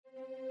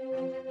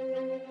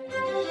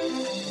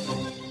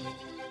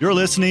You're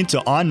listening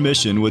to On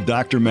Mission with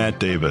Dr. Matt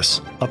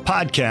Davis, a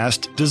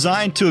podcast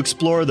designed to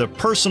explore the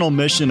personal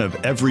mission of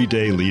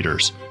everyday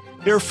leaders.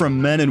 Hear from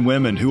men and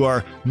women who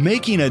are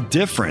making a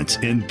difference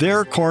in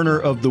their corner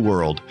of the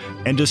world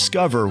and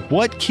discover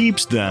what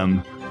keeps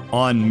them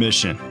on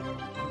mission.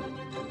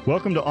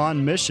 Welcome to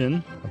On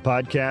Mission, a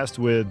podcast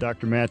with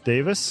Dr. Matt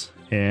Davis.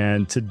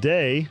 And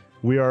today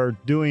we are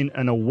doing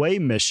an away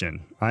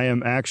mission. I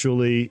am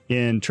actually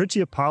in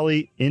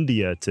Trichyappalli,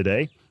 India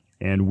today,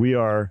 and we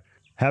are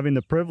having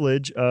the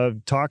privilege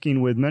of talking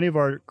with many of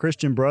our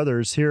Christian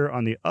brothers here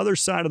on the other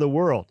side of the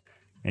world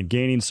and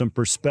gaining some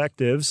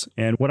perspectives.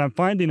 And what I'm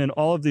finding in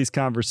all of these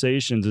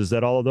conversations is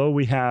that although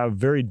we have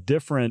very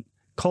different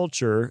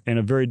culture and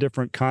a very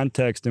different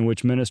context in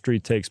which ministry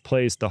takes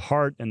place, the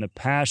heart and the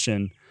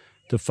passion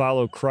to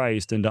follow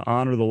Christ and to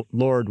honor the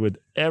Lord with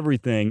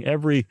everything,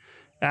 every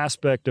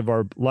aspect of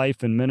our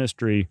life and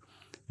ministry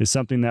is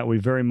something that we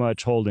very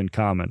much hold in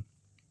common.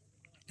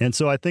 And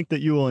so I think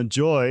that you will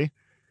enjoy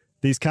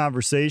these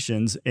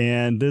conversations,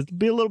 and it'll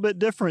be a little bit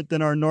different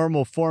than our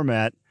normal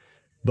format,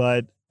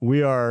 but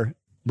we are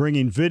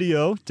bringing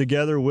video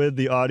together with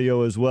the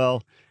audio as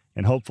well,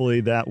 and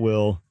hopefully that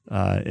will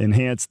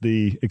enhance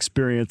the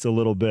experience a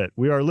little bit.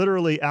 We are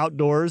literally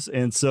outdoors,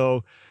 and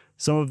so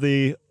some of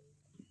the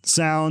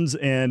sounds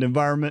and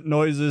environment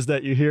noises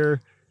that you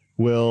hear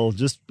will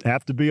just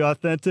have to be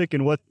authentic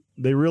and what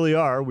they really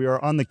are. We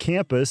are on the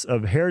campus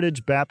of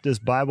Heritage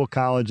Baptist Bible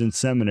College and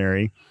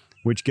Seminary,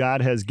 which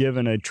God has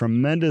given a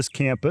tremendous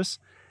campus.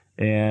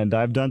 And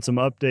I've done some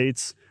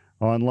updates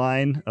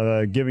online,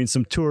 giving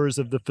some tours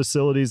of the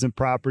facilities and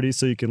properties.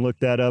 So you can look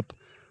that up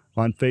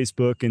on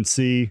Facebook and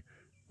see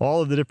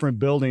all of the different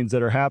buildings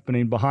that are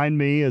happening. Behind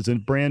me is a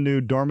brand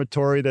new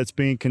dormitory that's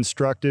being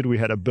constructed. We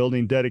had a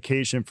building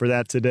dedication for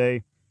that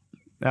today.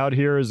 Out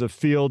here is a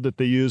field that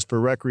they use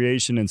for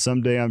recreation, and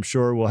someday I'm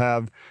sure we'll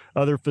have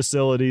other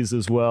facilities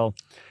as well.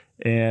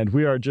 And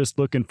we are just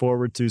looking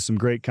forward to some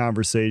great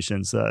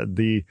conversations.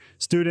 The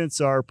students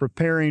are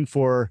preparing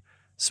for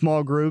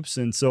small groups,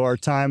 and so our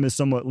time is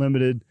somewhat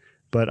limited,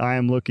 but I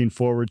am looking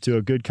forward to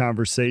a good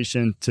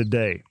conversation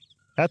today.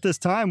 At this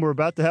time, we're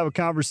about to have a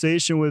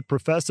conversation with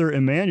Professor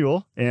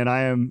Immanuvel, and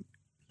I am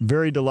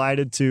very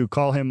delighted to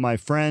call him my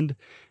friend.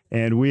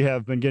 And we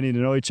have been getting to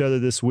know each other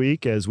this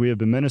week as we have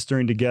been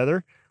ministering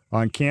together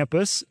on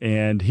campus.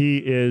 And he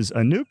is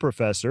a new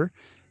professor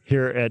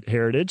here at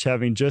Heritage,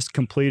 having just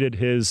completed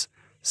his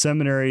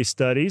seminary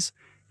studies.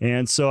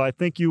 And so I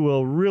think you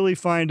will really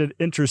find it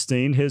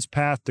interesting, his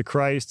path to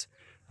Christ,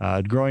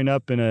 growing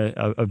up in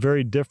a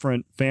very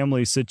different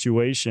family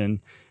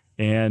situation,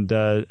 and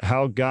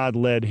how God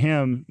led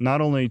him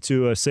not only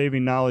to a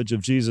saving knowledge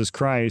of Jesus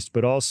Christ,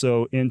 but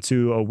also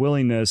into a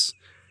willingness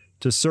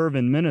to serve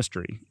in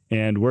ministry,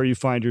 and where you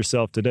find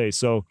yourself today.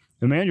 So,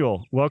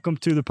 Immanuvel, welcome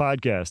to the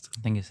podcast.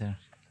 Thank you, sir.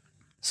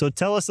 So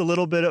tell us a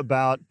little bit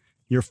about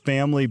your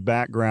family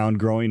background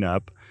growing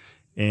up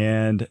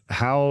and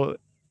how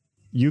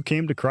you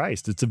came to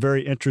Christ. It's a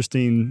very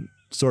interesting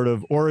sort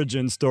of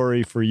origin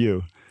story for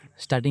you.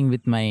 Starting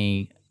with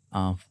my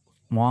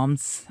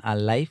mom's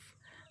life.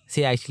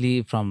 She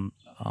actually from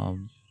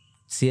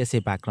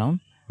CSA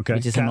background, Okay.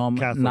 which is a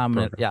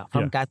nominal,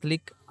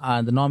 Catholic,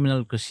 the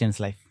nominal Christian's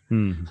life.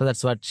 Mm. So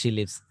that's what she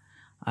lives,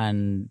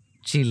 and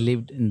she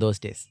lived in those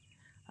days.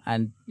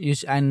 And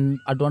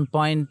at one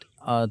point,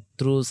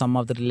 through some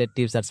of the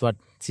relatives, that's what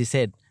she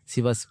said.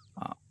 She was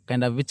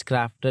kind of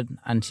witchcrafted,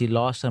 and she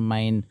lost her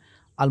mind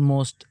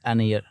almost a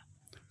year.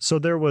 So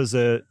there was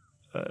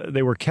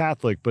they were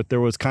Catholic, but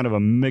there was kind of a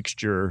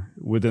mixture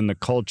within the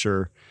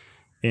culture,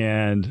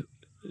 and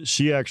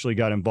she actually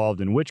got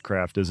involved in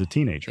witchcraft as a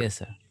teenager. Yes,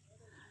 sir.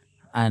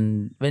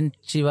 And when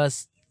she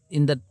was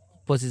in that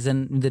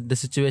position, the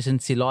situation,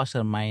 she lost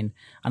her mind,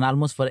 and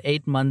almost for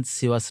 8 months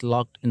she was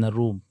locked in a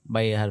room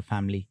by her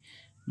family,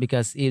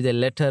 because if they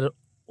let her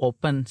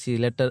open, she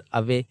let her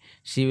away,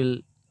 she will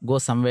go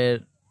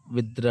somewhere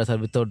with dress or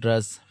without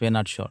dress, we're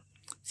not sure.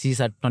 She's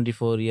at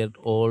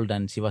 24-year-old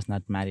and she was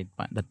not married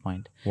at that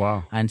point.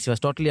 Wow. And she was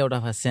totally out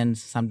of her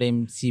sense.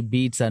 Sometimes she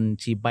beats and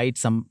she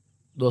bites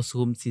those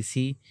whom she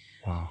see.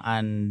 Wow.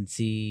 And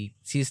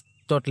she's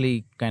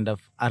totally kind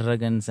of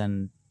arrogant,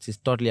 and she's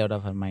totally out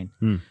of her mind.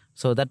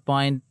 So at that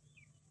point,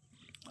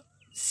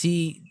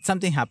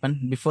 something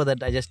happened. Before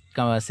that, I just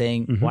was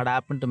saying what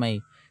happened to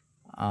my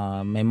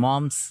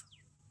mom's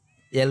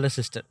elder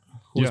sister,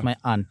 who's my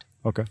aunt.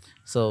 Okay.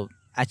 So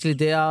actually,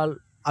 they are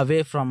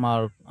away from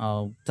our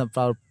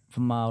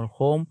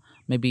home,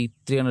 maybe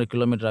 300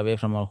 kilometers away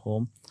from our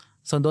home.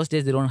 So in those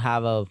days, they don't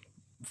have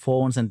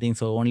phones and things,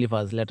 so only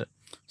for letter.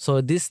 So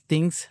these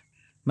things,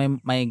 my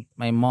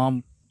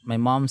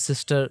mom's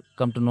sister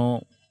come to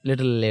know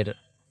little later.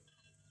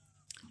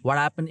 What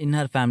happened in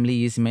her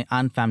family is, my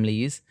aunt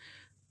family is,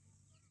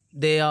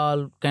 they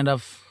all kind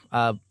of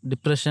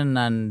depression,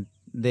 and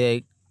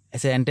they,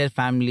 as an entire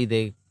family,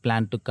 they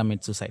plan to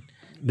commit suicide.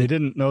 They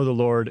didn't know the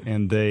Lord,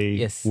 and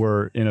they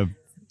were in a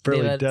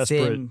fairly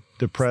desperate,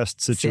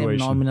 depressed situation.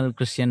 Same nominal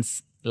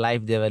Christians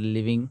life they were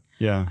living.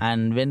 Yeah.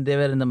 And when they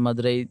were in the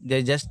Madurai,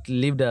 they just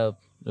lived a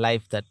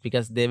life that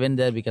because they went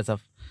there because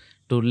of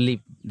to live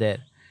there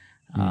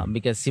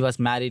because she was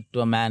married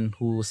to a man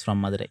who was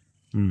from Madurai.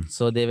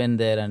 So they went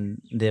there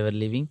and they were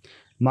living.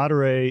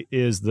 Madurai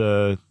is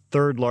the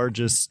third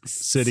largest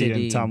city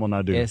in Tamil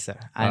Nadu. Yes, sir.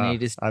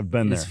 And I've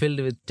been there. It's filled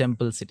with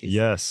temple cities.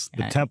 Yes,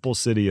 the temple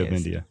city of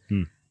India.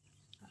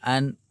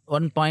 And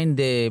one point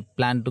they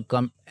plan to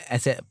come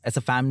as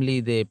a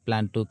family. They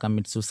plan to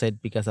commit suicide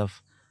because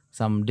of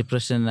some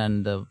depression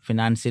and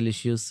financial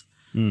issues.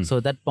 So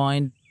that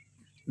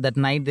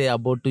night they are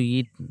about to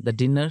eat the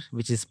dinner,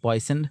 which is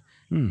poisoned.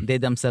 They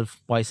themselves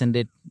poisoned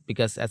it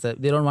because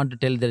they don't want to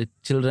tell their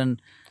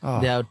children.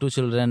 They have 2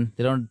 children.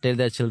 They don't tell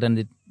their children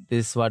that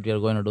this is what we are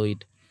going to do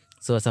it.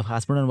 So as a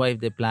husband and wife,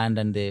 they planned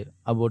and they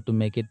about to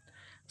make it.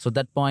 So at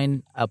that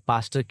point, a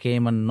pastor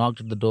came and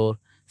knocked at the door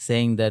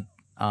saying that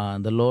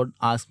the Lord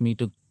asked me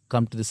to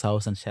come to this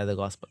house and share the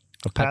gospel.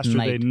 A pastor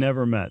they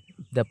never met.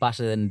 The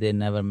pastor and they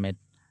never met.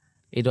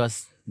 It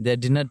was their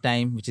dinner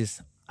time, which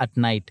is at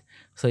night.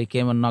 So he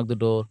came and knocked the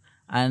door.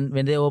 And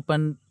when they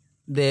opened,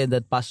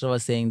 that pastor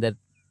was saying that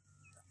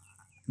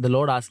the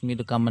Lord asked me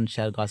to come and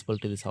share gospel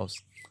to this house.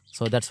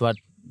 So that's what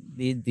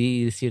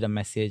he received a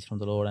message from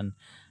the Lord.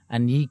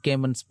 And he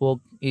came and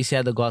spoke. He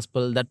shared the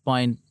gospel. At that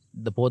point,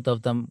 both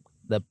of them,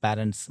 the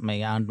parents, my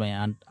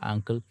aunt,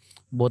 uncle,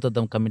 both of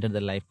them committed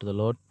their life to the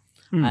Lord.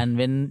 And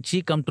when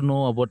she come to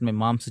know about my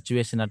mom's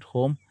situation at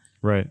home,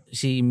 right,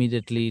 she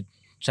immediately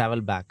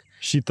traveled back.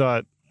 She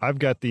thought, I've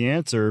got the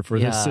answer for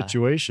this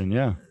situation.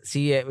 Yeah.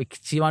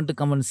 She wanted to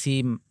come and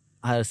see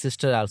her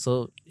sister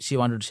also. She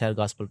wanted to share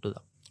gospel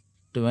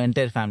to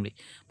entire family.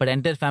 But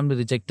entire family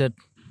rejected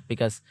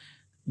because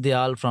they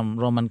are all from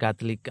Roman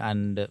Catholic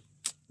and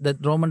the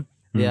Roman,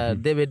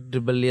 they were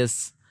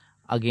rebellious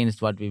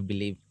against what we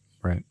believe.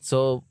 Right.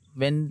 So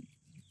when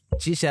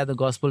she shared the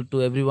gospel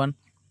to everyone,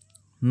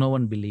 no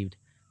one believed.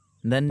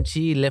 Then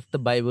she left the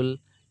Bible.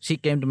 She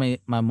came to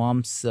my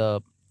mom's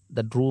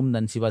that room.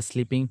 Then she was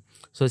sleeping.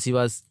 So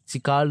she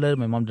called her.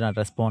 My mom did not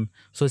respond.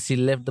 So she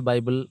left the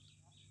Bible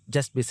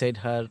just beside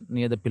her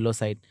near the pillow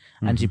side,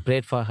 and she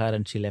prayed for her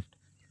and she left.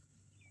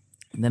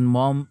 Then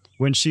mom,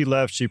 when she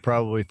left, she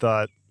probably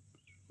thought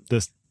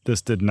this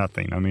did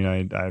nothing. I mean,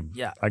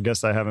 I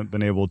guess I haven't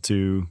been able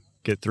to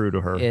get through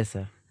to her. Yes,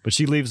 sir. But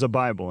she leaves a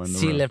Bible in the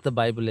room. She left the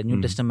Bible, a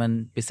New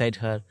Testament beside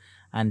her,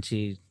 and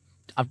she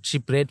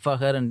prayed for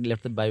her and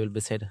left the Bible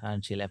beside her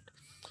and she left.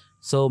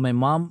 So my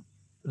mom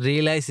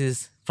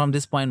realizes, from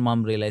this point,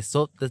 mom realized,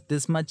 so that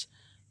this much,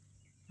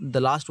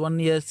 the last 1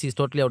 year, she's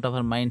totally out of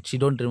her mind. She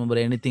don't remember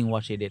anything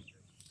what she did.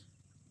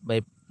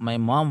 By my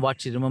mom,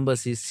 what she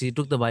remembers is she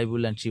took the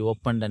Bible and she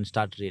opened and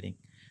started reading.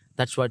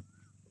 That's what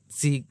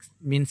she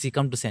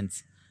come to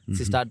sense.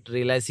 She started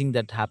realizing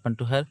that happened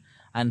to her.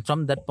 And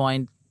from that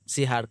point,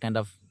 she had kind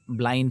of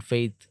blind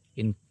faith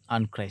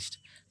on Christ.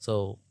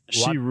 So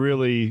she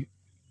really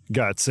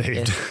got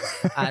saved.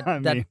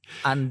 Yes.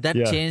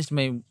 That changed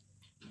my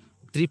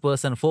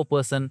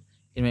 4%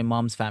 in my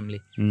mom's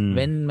family.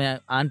 When my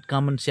aunt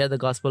come and share the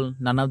gospel,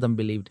 none of them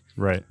believed.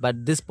 Right.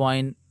 But this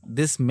point,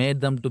 this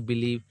made them to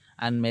believe,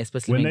 and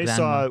especially when my they grandma.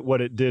 saw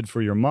what it did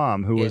for your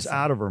mom, who was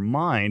out of her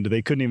mind,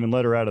 they couldn't even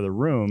let her out of the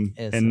room,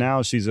 and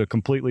now she's a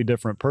completely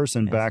different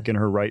person back in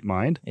her right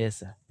mind. Yes,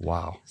 sir.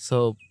 Wow.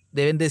 So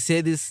when they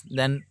say this,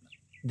 then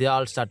they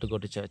all start to go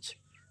to church.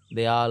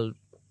 They call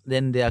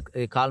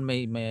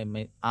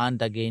my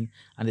aunt again,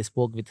 and they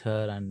spoke with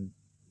her, and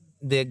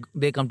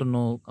they come to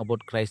know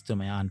about Christ through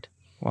my aunt.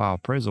 Wow,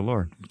 praise the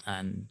Lord.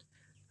 And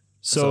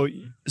so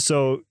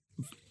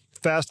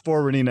fast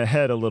forwarding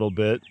ahead a little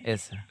bit.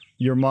 Yes, sir.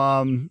 Your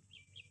mom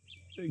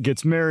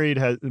gets married,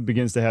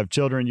 begins to have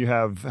children. You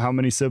have how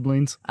many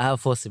siblings? I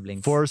have 4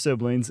 siblings. 4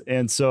 siblings.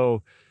 And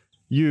so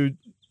your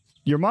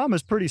mom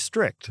is pretty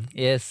strict.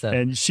 Yes, sir.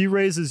 And she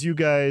raises you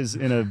guys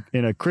in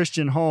a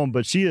Christian home,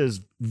 but she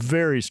is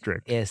very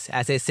strict. Yes.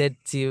 As I said,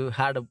 she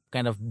had a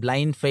kind of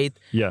blind faith.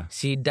 Yeah.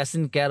 She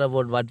doesn't care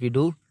about what we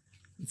do.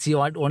 She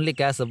only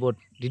cares about,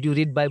 did you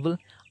read Bible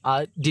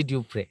or did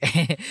you pray?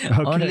 Okay.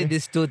 Only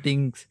these 2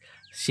 things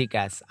she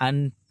cares.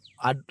 And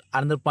at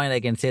another point,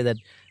 I can say that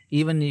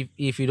even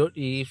if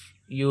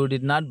you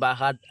did not by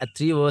heart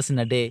 3 verses in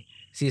a day,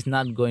 she's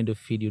not going to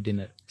feed you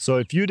dinner. So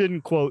if you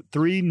didn't quote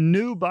 3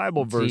 new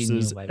Bible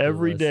verses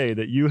every day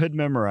that you had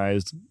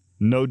memorized,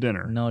 no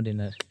dinner. No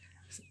dinner.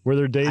 Were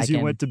there days you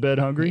went to bed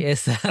hungry?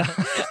 Yes,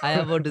 I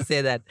am about to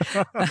say that.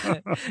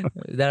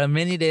 There are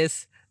many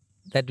days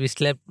that we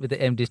slept with an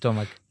empty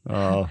stomach.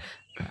 Oh.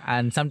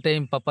 And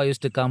sometimes Papa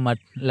used to come at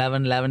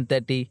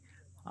 11:30.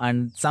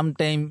 And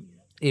sometimes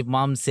if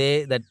mom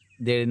say that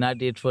they did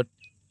not eat food,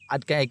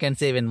 I can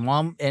say when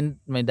mom and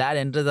my dad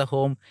enter the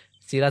home,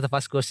 she asked the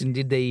first question,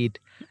 did they eat?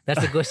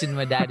 That's the question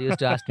my dad used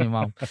to ask my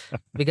mom.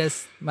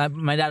 Because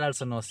my dad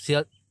also knows.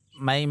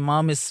 My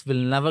mom will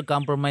never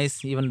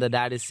compromise. Even the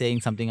dad is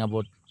saying something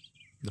about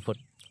the food.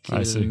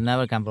 She will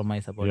never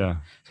compromise about it.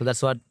 So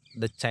that's what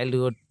the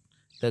childhood,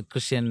 the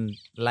Christian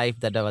life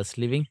that I was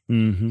living.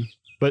 Mm-hmm.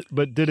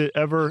 But did it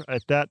ever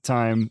at that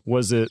time,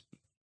 was it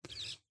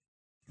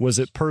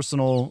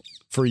personal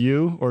for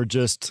you, or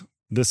just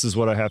this is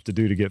what I have to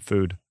do to get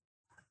food?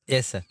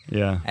 Yes, sir.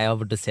 Yeah. I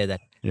have to say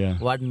that. Yeah.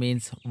 What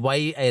means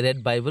why I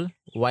read Bible,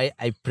 why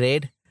I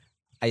prayed.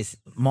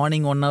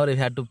 Morning 1 hour we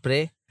had to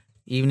pray,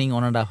 evening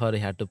 1.5 hour we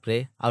had to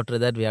pray. After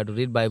that we have to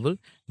read Bible,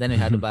 then we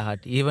had to by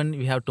heart. Even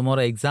we have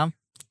tomorrow exam.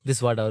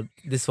 This what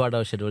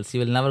our schedule. So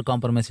we will never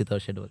compromise with our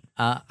schedule.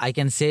 I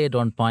can say at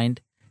one point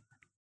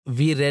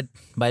we read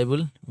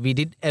Bible, we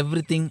did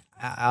everything,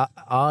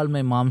 all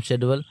my mom's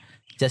schedule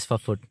just for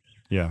food.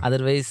 Yeah.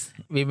 Otherwise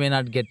we may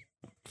not get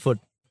food.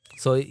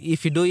 So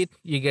if you do it,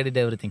 you get it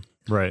everything.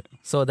 Right.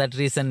 So that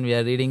reason we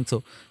are reading.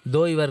 So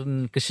though you were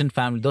in Christian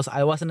family, those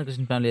I was in a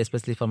Christian family,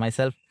 especially for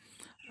myself,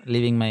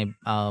 leaving my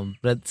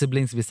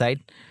siblings beside.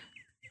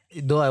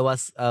 Though I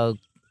was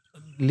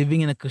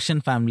living in a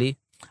Christian family,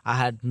 I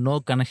had no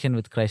connection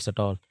with Christ at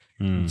all.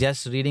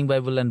 Just reading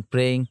Bible and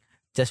praying,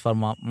 just for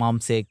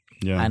mom's sake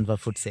Yeah. and for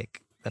food's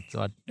sake. That's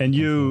what. And I can say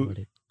you about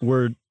it.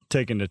 were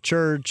taken to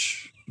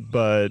church,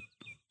 but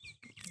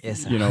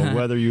Yes, sir. you know,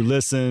 whether you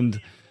listened,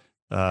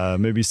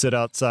 maybe sit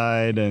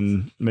outside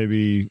and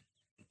maybe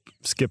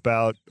skip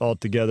out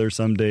altogether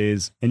some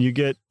days, and you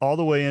get all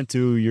the way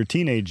into your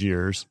teenage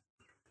years,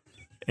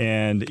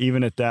 and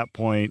even at that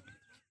point,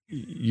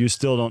 you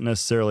still don't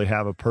necessarily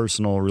have a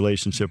personal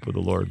relationship with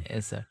the Lord.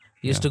 Yes, sir.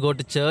 Used to go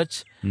to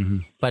church, Mm-hmm.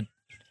 but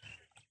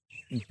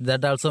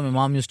that also my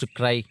mom used to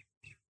cry.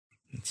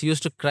 She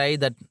used to cry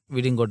that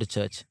we didn't go to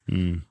church.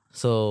 Mm.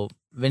 So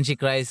when she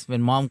cries,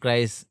 when mom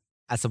cries,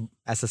 as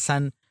a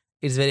son,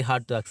 it's very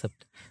hard to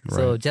accept.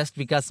 So Right. just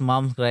because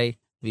mom cry,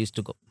 we used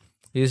to go.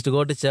 We used to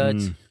go to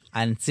church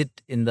and sit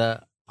in the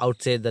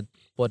outside that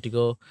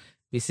portico.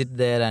 We sit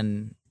there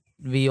and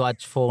we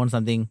watch phone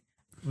something.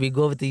 We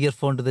go with the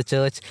earphone to the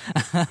church,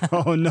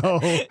 Oh no.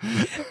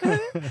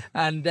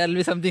 and there'll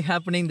be something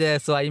happening there.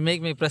 So I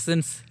make my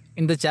presence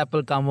in the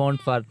chapel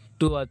compound for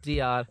 2 or 3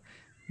 hours.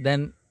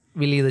 Then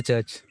we leave the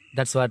church.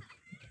 That's what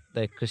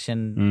the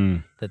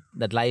Christian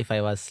that life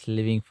I was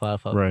living for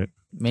Right.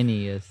 many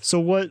years. So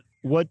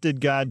what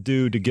did God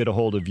do to get a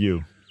hold of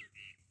you?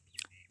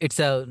 It's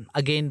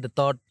again the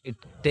thought. It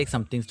takes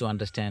some things to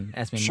understand.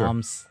 As my Sure.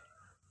 mom's,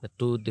 the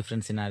two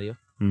different scenario.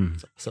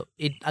 Mm. So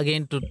it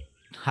again to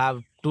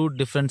have two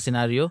different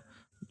scenario.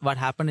 What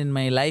happened in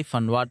my life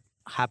and what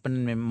happened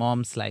in my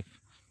mom's life.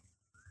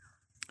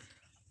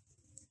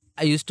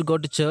 I used to go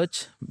to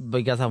church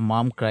because of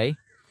mom cry,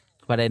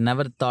 but I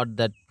never thought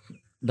that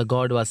the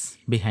God was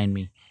behind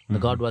me. The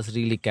God was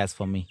really cares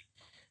for me.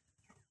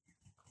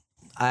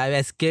 I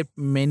escaped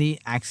many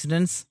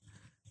accidents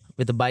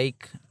with the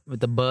bike,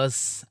 with the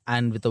bus,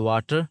 and with the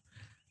water.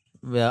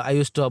 Where I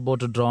used to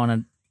about to drown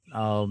in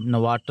the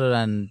water,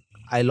 and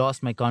I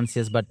lost my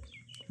conscience. But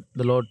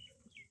the Lord,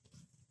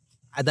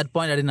 at that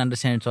point, I didn't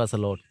understand it was the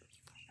Lord.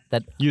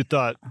 That You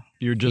thought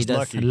you're He just does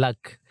lucky.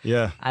 luck.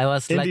 Yeah. I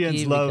was Indians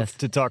lucky love because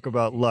to talk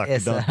about luck,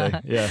 Yes, don't they?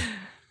 sir. Yeah.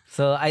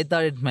 So I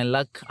thought it's my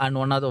luck. And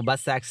one of the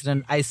bus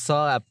accident, I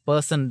saw a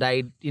person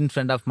died in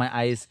front of my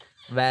eyes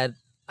where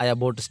I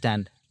about to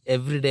stand.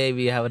 Every day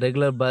we have a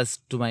regular bus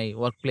to my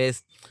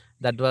workplace.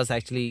 That was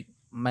actually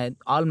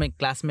all my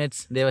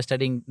classmates. They were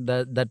studying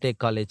that day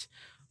college.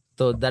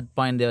 So that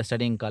point they were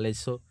studying college.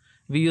 So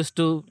we used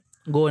to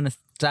go and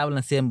travel in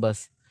the same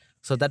bus.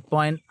 So that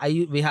point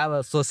we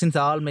have so since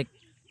all my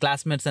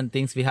classmates and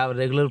things, we have a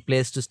regular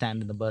place to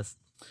stand in the bus.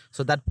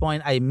 So that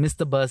point I missed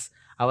the bus.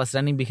 I was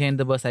running behind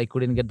the bus. I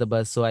couldn't get the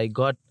bus. So I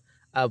got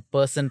a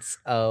person's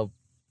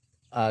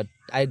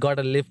I got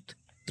a lift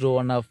through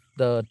one of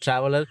the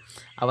traveler.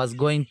 I was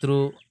going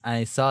through.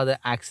 I saw the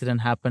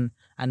accident happen,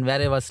 and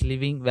where I was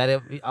living, where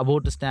I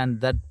about to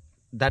stand,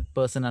 that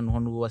person and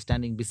one who was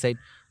standing beside,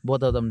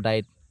 both of them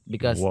died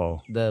because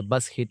Whoa. the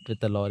bus hit with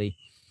the lorry.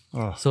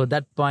 Oh. So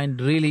that point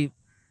really,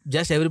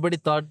 just everybody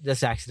thought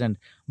just accident,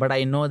 but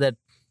I know that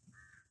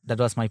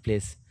was my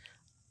place.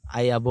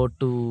 I about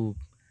to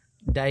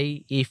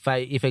die if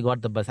I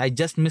got the bus. I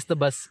just missed the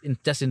bus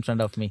just in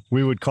front of me.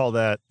 We would call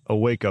that a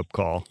wake-up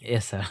call.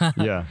 Yes, sir.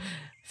 Yeah.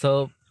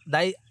 So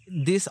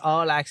these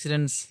all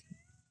accidents,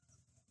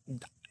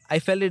 I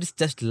felt it's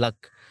just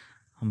luck.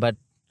 But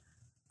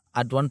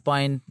at one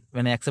point,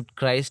 when I accept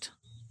Christ,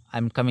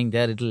 I'm coming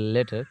there a little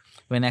later.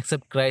 When I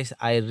accept Christ,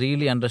 I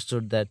really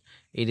understood that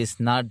it is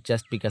not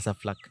just because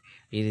of luck.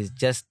 It is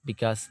just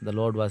because the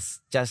Lord was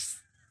just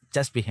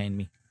behind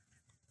me.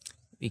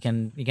 You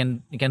can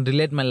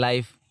relate my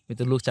life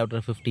with Luke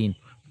chapter 15.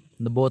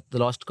 Both the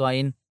lost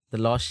coin, the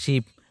lost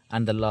sheep,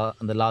 and the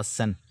lost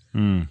son.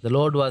 The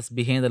Lord was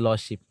behind the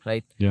lost sheep,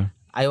 right? Yeah.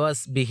 I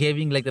was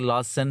behaving like the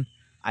lost son.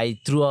 I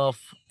threw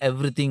off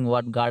everything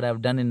what God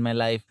have done in my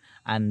life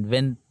and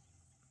went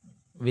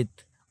with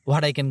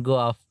what I can go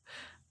off.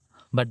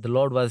 But the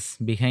Lord was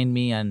behind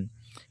me, and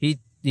He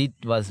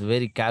was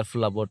very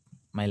careful about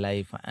my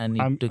life, and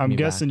He took I'm me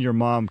guessing back. your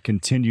mom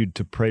continued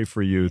to pray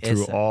for you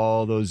through sir.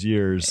 all those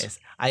years. Yes,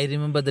 I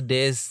remember the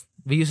days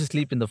we used to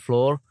sleep in the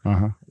floor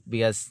Uh-huh.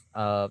 because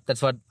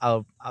that's what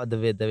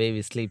the way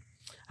we sleep,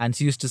 and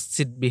she used to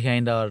sit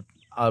behind our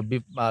I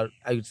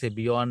would say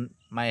beyond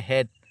my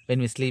head when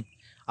we sleep,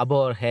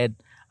 above our head,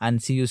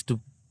 and she used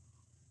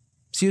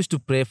to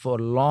pray for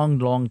a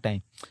long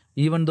time.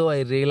 Even though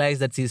I realize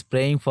that she's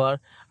praying for,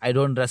 I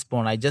don't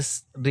respond. I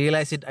just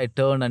realize it. I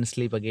turn and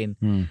sleep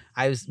again.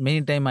 I was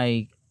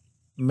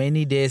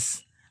many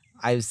days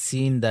I've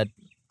seen that.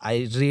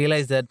 I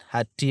realize that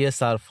her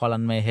tears are fall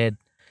on my head,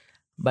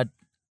 but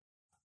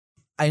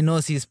I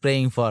know she's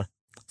praying for,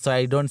 so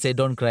I don't say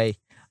don't cry.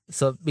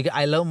 So because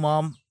I love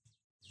mom,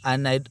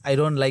 and I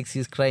don't like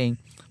she's crying,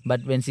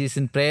 but when she's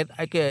in prayer,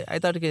 okay, I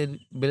thought okay,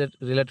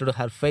 related to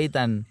her faith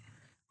and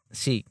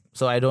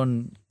so I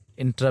don't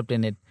interrupt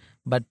in it.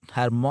 But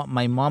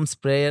my mom's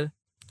prayer,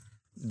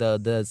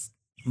 the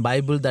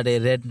Bible that I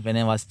read when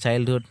I was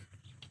childhood,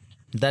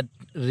 that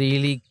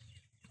really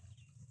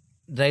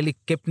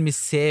kept me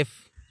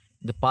safe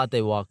the path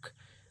I walk.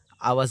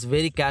 I was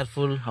very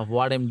careful of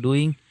what I'm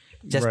doing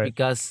just Right.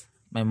 because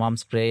my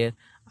mom's prayer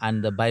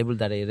and the Bible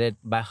that I read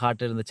by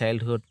heart in the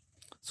childhood.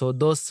 So I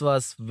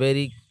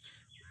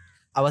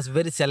was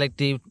very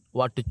selective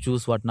what to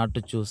choose, what not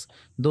to choose.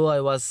 Though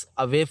I was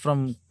away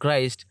from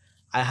Christ,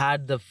 I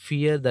had the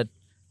fear that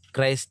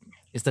Christ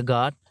is the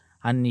God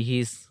and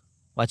He's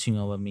watching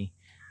over me.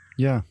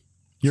 Yeah.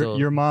 So-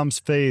 Your mom's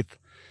faith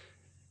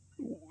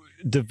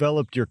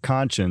developed your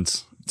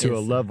conscience to a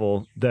Yes, sir.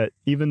 level that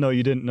even though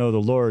you didn't know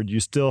the Lord, you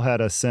still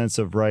had a sense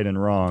of right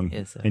and wrong.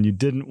 Yes, sir. And you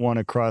didn't want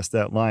to cross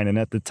that line. And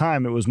at the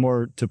time, it was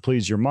more to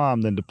please your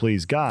mom than to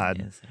please God.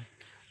 Yes, sir.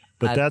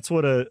 But that's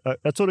what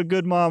a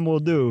good mom will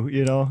do,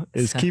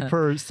 is keep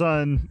her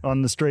son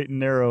on the straight and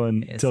narrow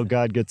until sir.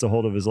 God gets a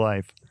hold of his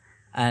life.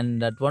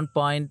 And at one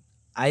point,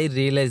 I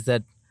realized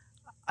that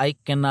I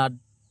cannot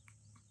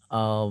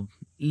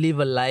live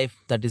a life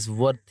that is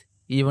worth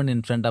even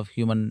in front of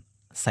human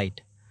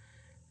sight.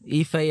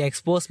 If I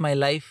expose my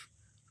life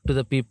to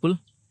the people,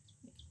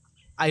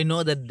 I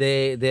know that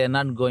they are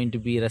not going to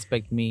be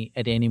respect me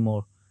at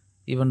anymore.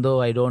 Even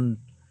though I don't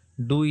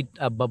do it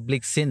a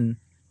public sin,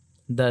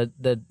 the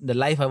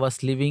life I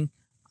was living,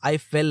 I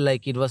felt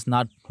like it was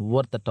not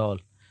worth at all.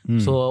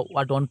 So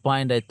at one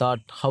point I thought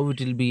how it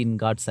will be in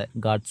God's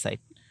sight.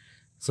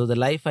 So the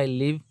life I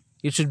live,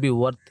 it should be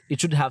worth.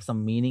 It should have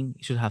some meaning.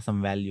 It should have some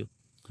value.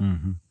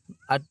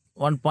 At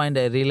one point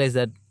I realized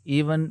that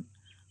even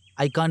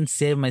I can't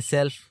save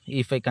myself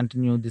if I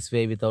continue this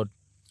way without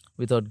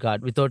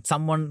God, without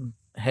someone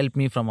help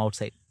me from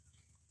outside.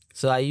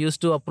 So I used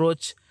to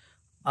approach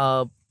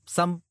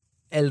some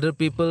elder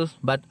people,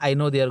 but I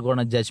know they are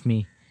gonna judge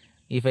me.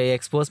 If I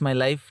expose my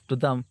life to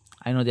them,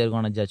 I know they are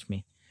gonna judge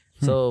me.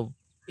 So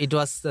it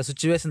was a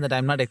situation that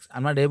I'm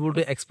not able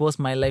to expose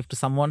my life to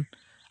someone.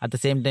 At the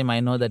same time,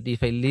 I know that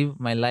if I live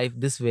my life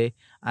this way,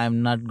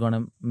 I'm not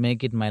gonna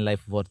make it my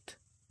life worth.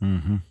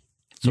 You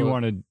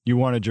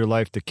wanted your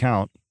life to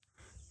count,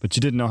 but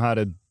you didn't know how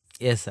to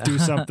Yes, sir. do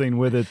something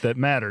with it that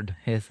mattered.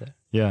 Yes, sir.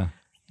 Yeah.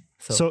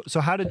 So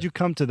how did you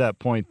come to that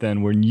point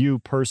then when you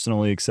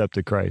personally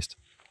accepted Christ?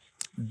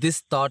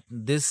 This thought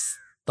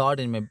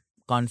in my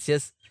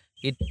conscious,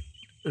 it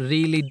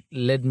really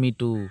led me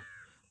to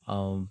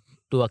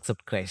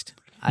accept Christ.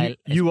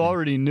 You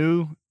already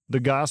knew the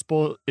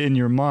gospel in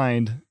your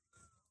mind,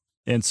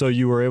 and so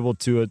you were able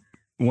to,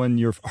 when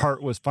your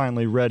heart was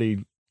finally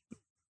ready,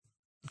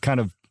 kind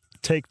of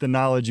take the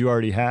knowledge you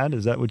already had.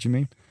 Is that what you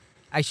mean?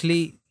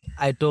 Actually,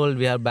 I told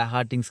we are by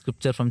hearting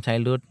scripture from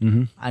childhood,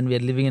 and we are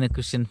living in a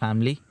Christian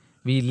family.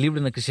 We lived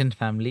in a Christian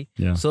family.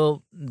 Yeah.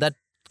 So that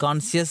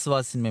conscious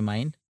was in my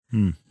mind.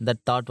 That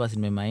thought was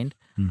in my mind.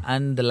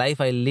 And the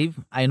life I live,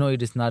 I know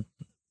it is not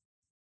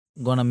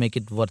gonna make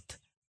it worth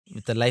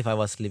with the life I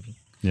was living.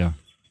 Yeah.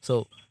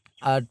 So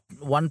in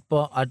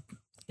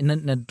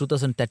a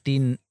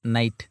 2013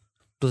 night,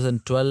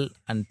 2012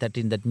 and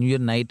 13, that New Year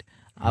night,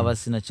 I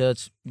was in a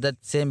church. That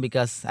same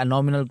because a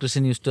nominal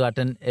Christian used to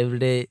attend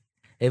every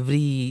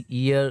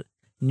year,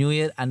 New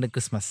Year and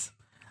Christmas.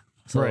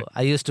 So Right.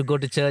 I used to go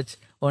to church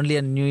only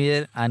on New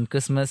Year and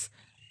Christmas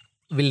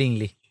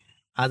willingly.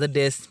 Other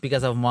days,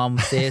 because of mom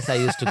says, I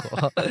used to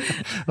go.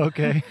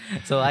 Okay.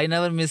 So I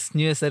never miss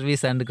New Year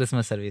service and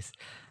Christmas service.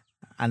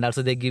 And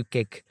also they give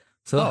cake.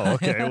 So Oh,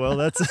 okay. Well,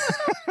 that's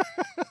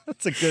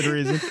that's a good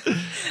reason.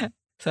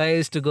 So I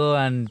used to go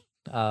and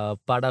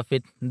part of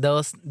it.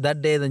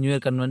 That day the New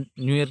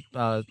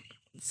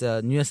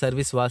Year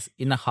service was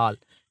in a hall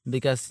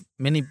because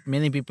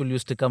many people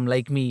used to come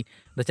like me.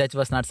 The church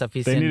was not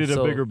sufficient. They needed a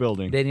so bigger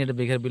building. They needed a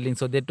bigger building,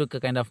 so they took a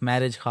kind of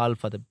marriage hall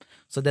for them.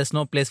 So there's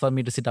no place for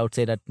me to sit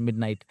outside at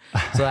midnight.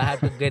 So I had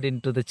to get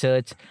into the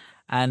church,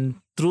 and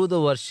through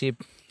the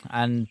worship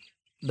and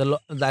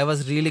I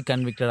was really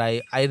convicted.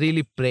 I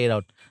really prayed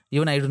out.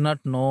 Even I do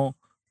not know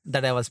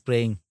that I was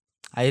praying.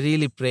 I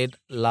really prayed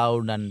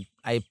loud, and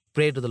I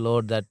prayed to the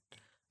Lord that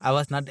I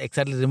was not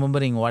exactly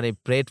remembering what I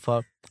prayed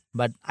for,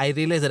 but I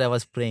realized that I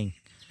was praying.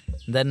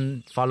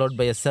 Then followed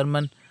by a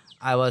sermon,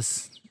 I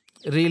was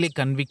really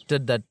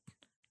convicted that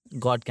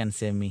God can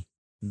save me.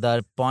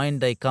 The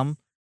point I come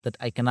that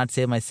I cannot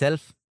save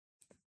myself,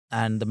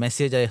 and the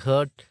message I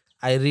heard,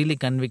 I really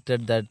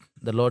convicted that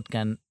the Lord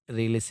can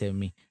really save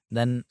me.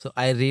 Then so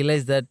I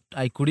realized that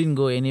I couldn't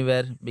go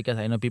anywhere because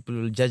I know people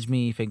will judge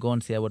me if I go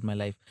and say about my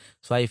life.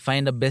 So I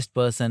find a best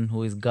person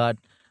who is God,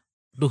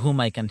 to whom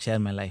I can share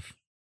my life.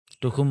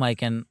 to whom I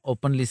can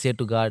openly say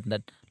to God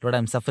that, Lord,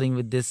 I'm suffering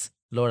with this.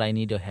 Lord, I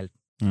need your help.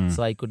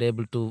 So I could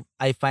able to,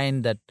 I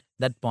find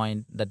that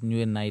point, that New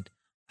Year night,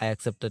 I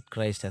accepted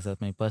Christ as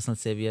my personal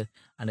savior,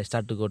 and I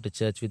start to go to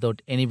church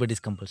without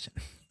anybody's compulsion.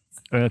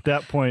 And at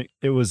that point,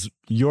 it was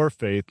your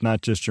faith,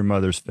 not just your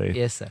mother's faith.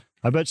 Yes, sir.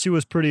 I bet she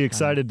was pretty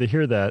excited to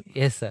hear that.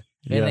 Yes, sir.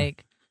 When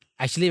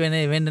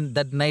I went in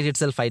that night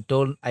itself, I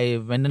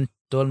went and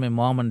told my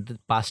mom and the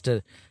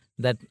pastor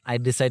that I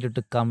decided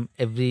to come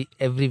every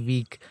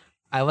week.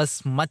 I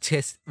was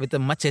with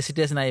much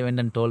hesitation. I went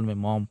and told my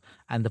mom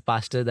and the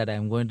pastor that I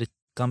am going to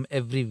come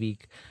every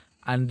week,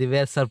 and they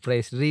were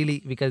surprised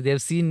really, because they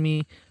have seen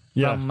me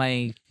from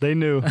my. They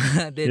knew.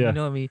 They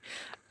know me,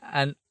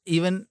 and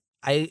even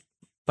I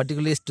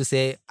particularly is to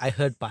say I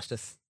heard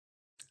pastors,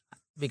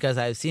 because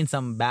I've seen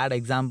some bad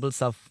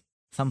examples of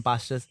some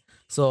pastors.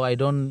 So I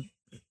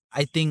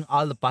think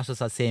all the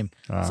pastors are same.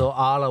 So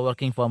all are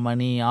working for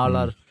money, all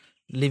are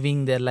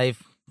living their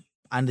life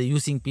and they're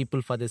using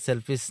people for their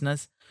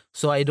selfishness.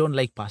 So I don't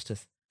like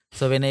pastors.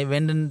 So when I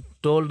went and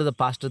told the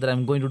pastor that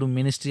I'm going to do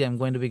ministry, I'm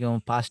going to become a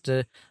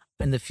pastor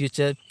in the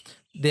future,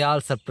 they all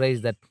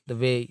surprised that the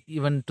way,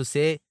 even to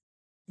say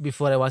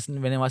when I was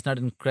not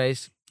in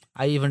Christ,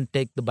 I even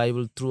take the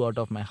Bible through out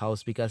of my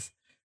house, because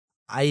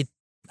I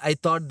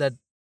thought that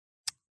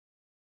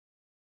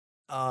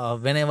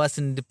when I was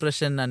in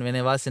depression and when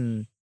I was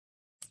in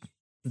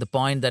the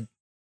point that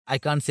I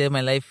can't save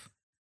my life,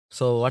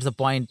 so what's the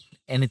point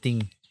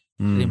anything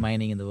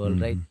remaining in the world,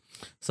 right?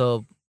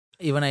 So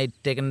even I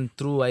taken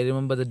through, I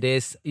remember the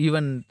days,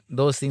 even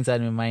those things are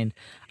in my mind.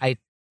 I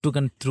took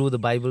through the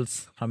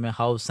Bibles from my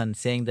house and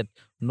saying that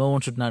no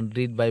one should not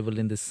read Bible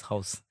in this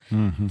house.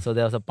 So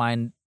there was a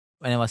point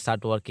when I was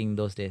start working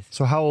those days.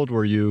 So how old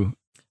were you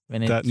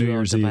when that New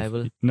Year's Eve?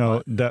 Bible?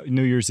 No, that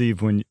New Year's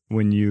Eve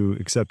when you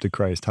accepted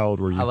Christ. How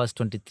old were you? I was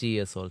 23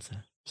 years old,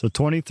 sir. So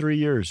 23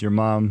 years, your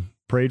mom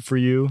prayed for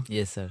you.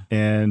 Yes, sir.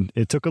 And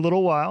it took a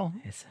little while,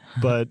 yes,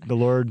 but the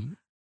Lord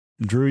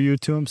drew you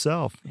to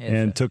himself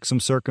and took some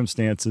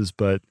circumstances,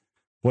 but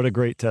what a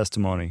great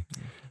testimony.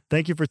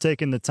 Thank you for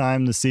taking the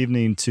time this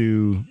evening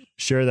to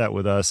share that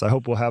with us. I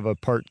hope we'll have a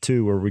part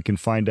 2 where we can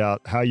find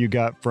out how you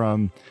got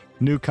from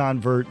new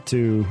convert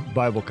to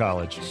Bible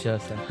college. Sure,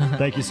 sir.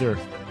 Thank you, sir.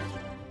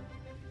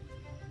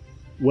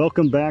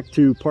 Welcome back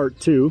to part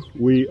 2.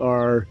 We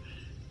are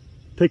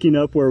picking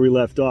up where we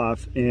left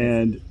off,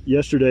 and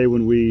yesterday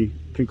when we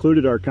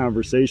concluded our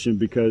conversation,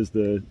 because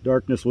the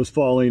darkness was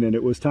falling and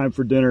it was time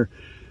for dinner,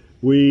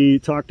 we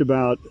talked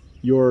about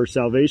your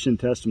salvation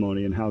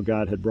testimony and how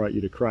God had brought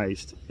you to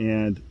Christ,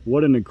 and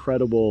what an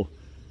incredible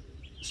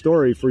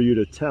story for you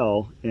to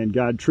tell. And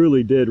God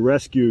truly did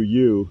rescue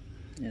you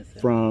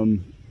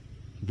from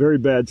very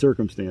bad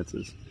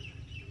circumstances.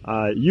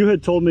 You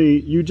had told me,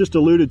 you just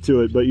alluded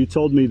to it, but you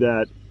told me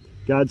that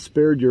God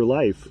spared your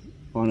life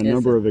on a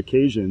number of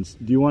occasions.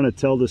 Do you want to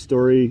tell the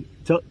story?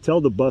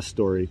 Tell the bus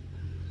story.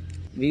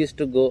 I used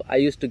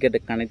to get a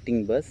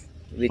connecting bus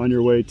on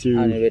your way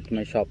to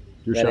my shop,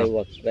 I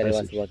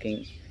was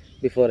working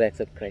before I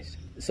accept Christ.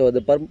 So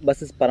the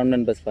bus is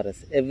permanent bus for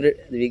us.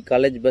 The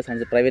college bus and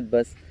the private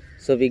bus.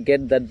 So we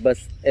get that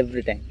bus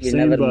every time. We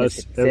Same never bus miss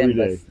it. every Same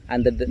day. bus.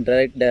 And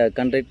the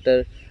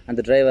conductor and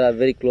the driver are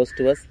very close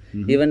to us.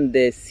 Even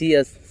they see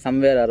us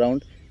somewhere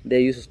around,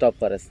 they used to stop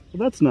for us.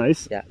 Well, that's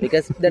nice. Yeah,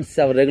 because that's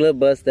our regular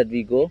bus that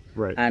we go.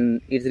 Right.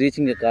 And it's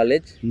reaching the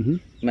college.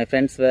 My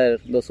friends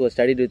those who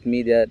studied with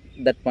me, at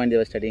that point they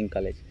were studying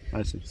college.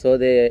 I see. So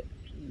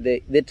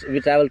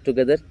we travel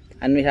together,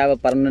 and we have a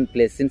permanent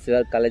place. Since we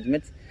are college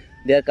mates,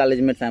 they are college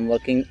mates, I'm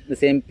working the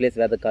same place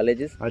where the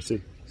college is. I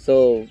see.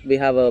 So we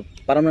have a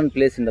permanent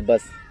place in the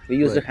bus. We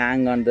used to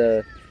hang on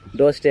the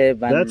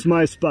doorstep. And that's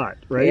my spot,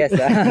 right? Yes.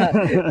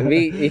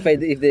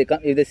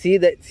 If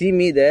they see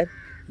me there,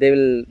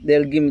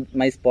 they'll give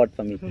my spot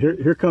for me.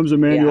 Here comes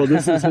Immanuvel.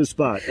 This is his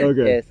spot.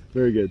 Okay. Yes.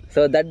 Very good.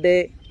 So that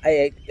day,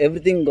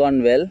 everything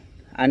gone well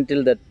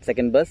until that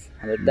second bus.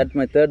 And that's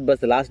my third bus,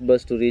 the last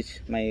bus to reach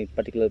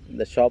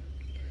the shop.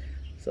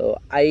 So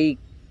I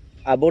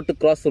about to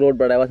cross the road,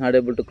 but I was not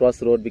able to cross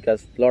the road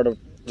because a lot of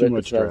too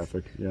much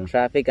traffic. Yeah.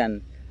 Traffic,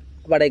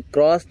 but I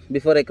crossed.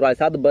 Before I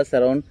crossed, I saw the bus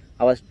around.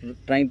 I was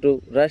trying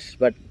to rush,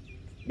 but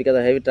because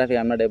of heavy traffic,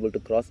 I'm not able to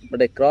cross.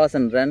 But I cross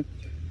and run,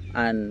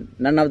 and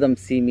none of them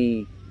see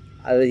me.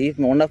 If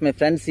one of my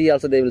friends see,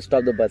 also they will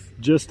stop the bus.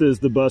 Just as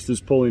the bus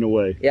is pulling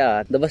away.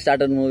 Yeah, the bus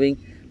started moving,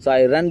 so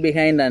I ran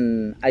behind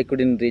and I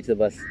couldn't reach the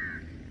bus.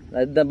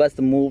 The bus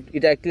moved.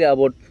 It actually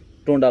about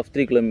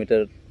 2.5-3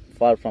 kilometers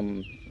far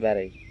from where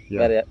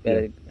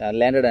I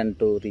landed and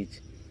to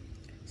reach.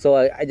 So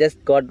I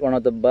just got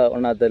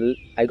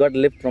I got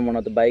lift from one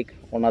of the bike,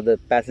 one of the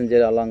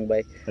passenger along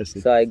by. I see.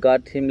 So I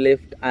got him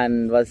lift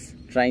and was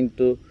trying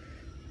to,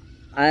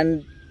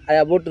 and I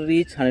about to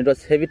reach, and it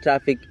was heavy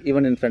traffic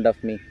even in front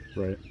of me.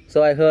 Right.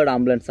 So I heard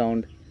ambulance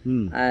sound,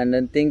 and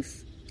then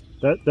things.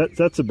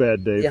 That's a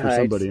bad day for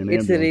somebody in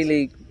ambulance.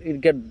 It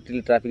get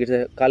really traffic. It's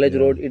a college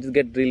road. It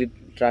get really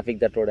traffic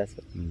that road as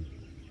well.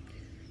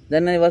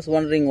 Then I was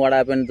wondering what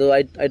happened. So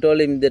I told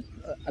him that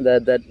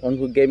that one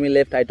who gave me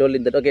lift, I told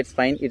him that okay, it's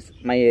fine, it's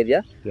my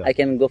area, Yeah. I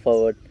can go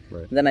forward.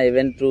 Right. Then I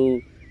went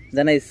through.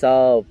 Then I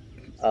saw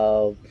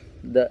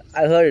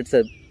I heard it's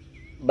a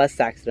bus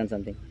accident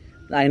something.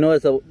 I know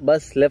it's a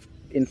bus left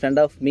in front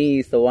of me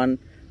is the one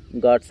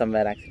got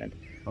somewhere accident.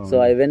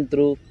 So I went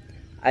through.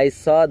 I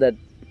saw that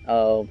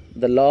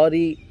the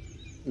lorry,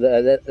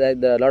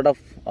 the lot of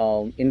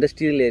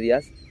industrial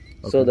areas.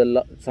 So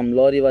some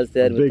lorry was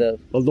there with a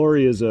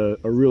lorry is a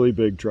really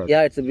big truck.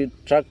 Yeah, it's a big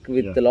truck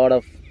with a lot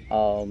of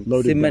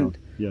Loaded cement.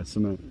 down. Yeah,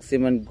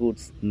 Cement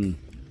goods. Mm.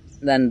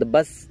 Then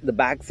the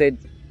backside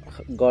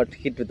got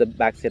hit with the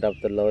backside of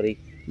the lorry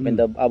when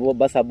the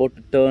bus about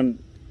to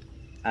turn,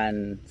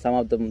 and some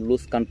of them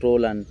lose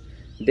control and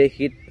they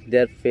hit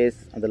their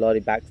face on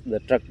the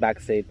truck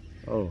backside.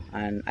 Oh.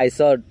 And I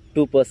saw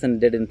 2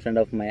 persons dead in front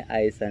of my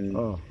eyes.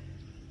 And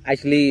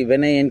actually,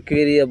 when I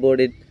inquiry about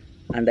it,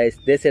 and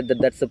they said that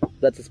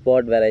that's a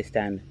spot where I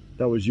stand.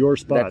 That was your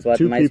spot. That's what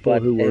 2 my people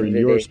spot who were in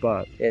your day.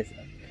 spot. Yes.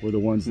 Were the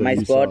ones that my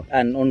you spot saw.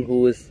 and one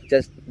who is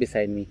just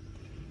beside me.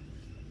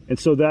 And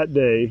so that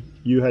day,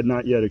 you had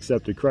not yet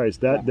accepted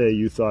Christ. That day,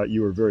 you thought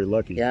you were very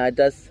lucky. Yeah, it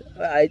does.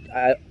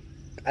 I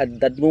at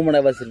that moment I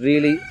was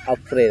really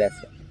afraid as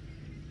well.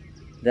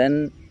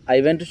 Then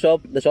I went to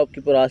shop. The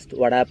shopkeeper asked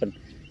what happened.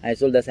 I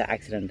told there's an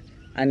accident,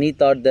 and he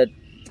thought that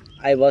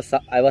I was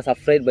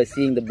afraid by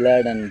seeing the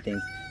blood and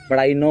things. But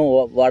I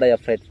know what I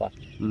afraid for.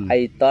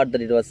 I thought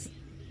that it was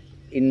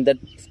in that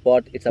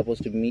spot. It's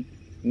supposed to be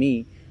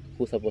me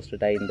who's supposed to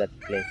die in that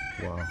place.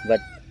 Wow. But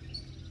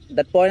at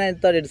that point I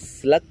thought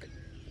it's luck,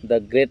 the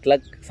great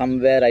luck.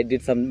 Somewhere I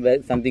did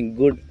something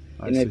good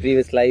in my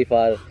previous life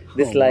or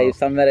this life. Wow.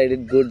 Somewhere I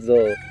did good,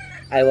 so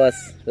I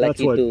was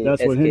lucky to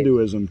That's escape. what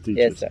Hinduism teaches.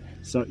 Yes, sir.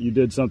 So you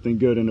did something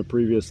good in a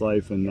previous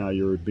life, and now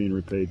you're being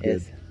repaid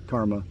good. Yes.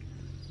 Karma.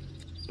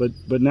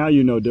 But now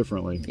you know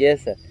differently.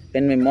 Yes, sir.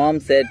 When my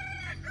mom said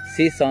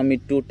she saw me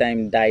 2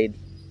 times died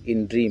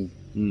in dream,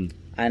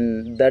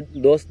 and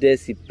those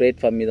days she prayed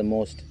for me the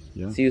most.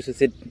 Yeah. She used to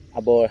sit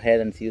above her head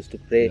and she used to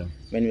pray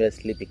when we were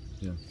sleeping.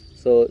 Yeah.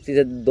 So she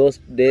said those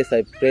days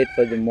I prayed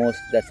for the most.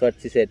 That's what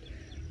she said.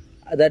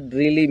 That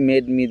really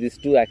made me these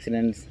 2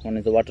 accidents. One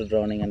is the water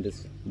drowning and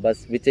this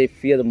bus, which I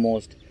fear the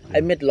most.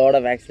 I met a lot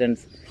of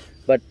accidents,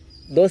 but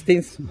those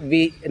things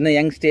we in the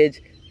young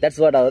stage. That's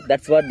what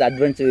the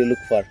adventure we look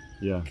for.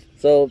 Yeah.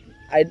 So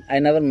I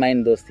never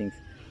mind those things.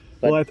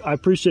 But well, I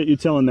appreciate you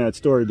telling that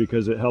story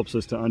because it helps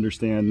us to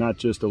understand not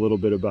just a little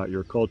bit about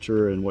your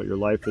culture and what your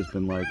life has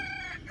been like,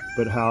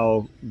 but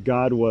how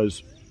God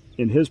was,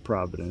 in His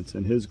providence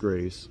and His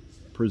grace,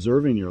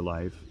 preserving your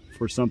life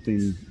for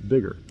something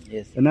bigger.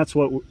 Yes. And that's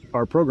what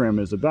our program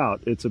is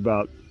about. It's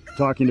about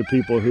talking to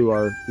people who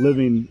are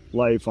living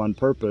life on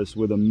purpose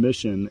with a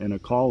mission and a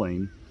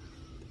calling.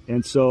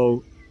 And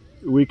so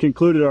we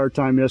concluded our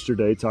time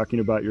yesterday talking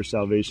about your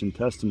salvation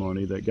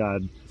testimony, that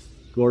God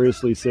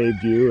gloriously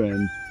saved you,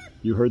 and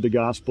you heard the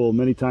gospel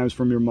many times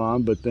from your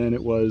mom, but then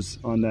it was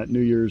on that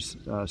New Year's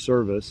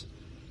service.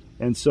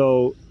 And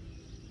so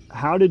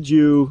how did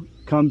you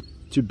come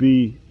to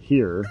be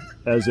here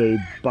as a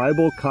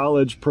Bible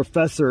college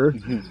professor,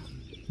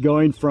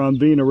 going from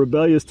being a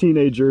rebellious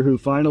teenager who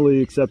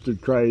finally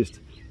accepted Christ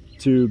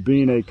to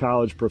being a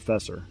college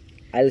professor?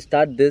 I'll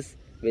start this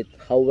with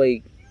how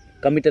I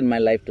committed my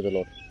life to the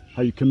Lord.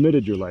 How you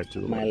committed your life to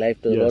the Lord. My life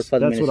to the Lord for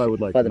the that's ministry. what I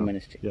would like for to the know.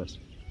 ministry. Yes.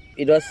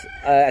 It was,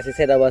 as I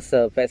said, I was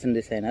a fashion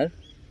designer.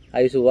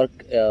 I used to work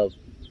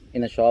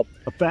in a shop.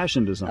 A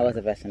fashion designer. I was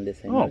a fashion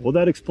designer. Oh, well,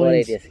 that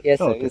explains. For 8 years. Yes,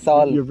 sir. Okay. It's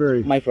all You're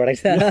very... my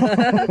products.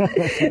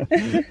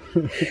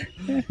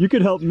 You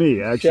could help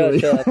me, actually.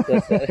 Sure, of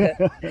course,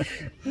 sir.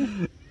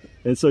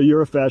 And so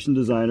you're a fashion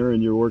designer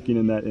and you're working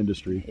in that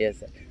industry.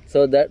 Yes, sir.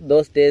 So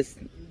those days,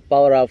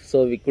 power off,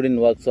 so we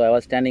couldn't work. So I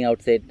was standing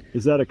outside.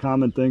 Is that a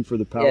common thing for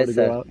the power Yes, to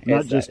go sir. out? Yes,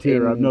 Not just sir.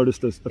 here. I've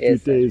noticed a few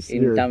days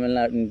in here. Tamil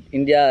Nadu, in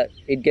India,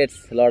 it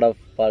gets a lot of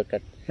power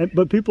cut.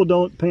 But people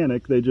don't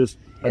panic. They just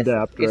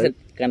adapt, it's right?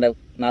 a kind of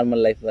normal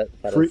life for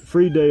us.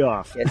 Free day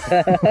off. Yes.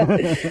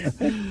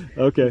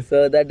 Okay.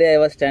 So that day I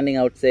was standing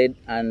outside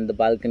on the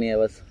balcony. I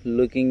was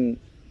looking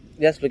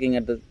at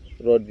the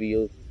road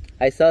view.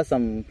 I saw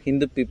some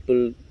Hindu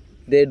people.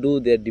 They do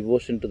their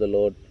devotion to the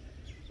Lord,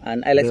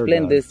 and I'll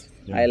explain this.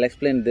 Yeah. I'll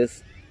explain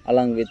this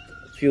along with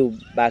few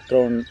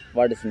background.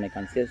 What is in my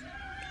conscience?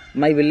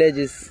 My village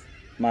is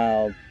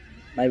my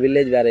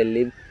village where I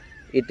live.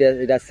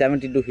 It has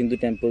 72 Hindu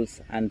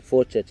temples and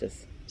 4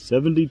 churches.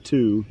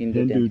 72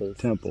 Hindu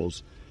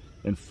temples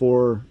and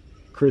 4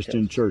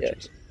 Christian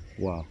churches. Yes.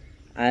 Wow.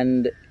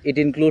 And it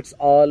includes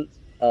all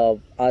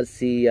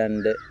RC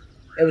and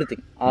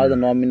everything, all the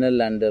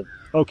nominal and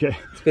okay.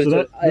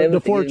 spiritual. So the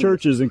 4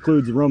 churches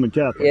includes the Roman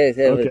Catholic. Yes,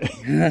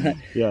 everything. Okay.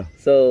 Yeah.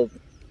 So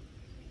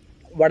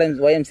why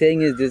I'm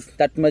saying is this: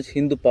 that much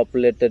Hindu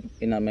populated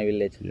in my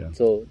village. Yeah.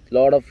 So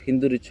lot of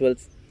Hindu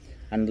rituals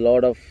and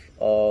lot of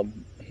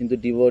Hindu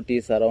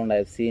devotees around.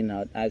 I've seen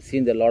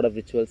there a lot of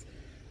rituals,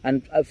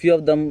 and a few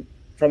of them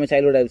from my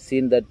childhood I've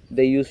seen that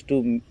they used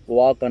to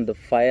walk on the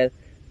fire.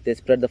 They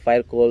spread the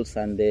fire coals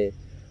and they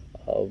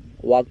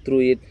walk through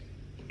it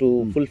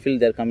to fulfill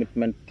their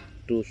commitment,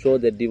 to show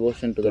their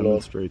devotion to the Lord.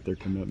 Demonstrate their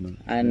commitment.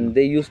 And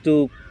they used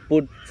to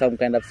put some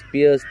kind of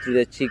spears through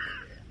their cheek,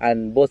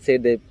 and both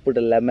said they put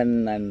a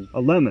lemon and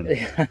A lemon.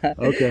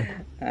 Okay.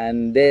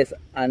 and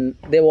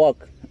they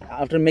walk.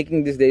 After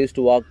making this, they used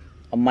to walk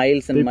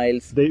miles and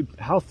miles.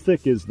 How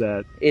thick is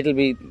that? It'll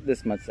be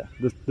this much, sir.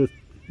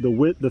 The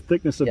width, the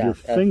thickness of Yeah, your a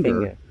finger,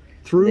 finger.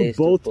 They through used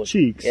to both put-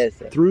 cheeks, Yes,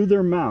 sir. through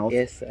their mouth,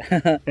 Yes,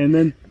 sir. and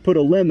then put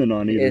a lemon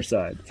on either Yes.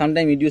 side.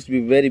 Sometimes it used to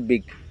be very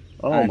big,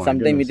 Oh and my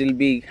sometimes goodness. it will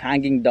be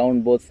hanging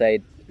down both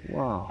sides.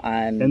 Wow.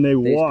 And they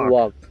used to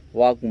walk.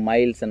 walk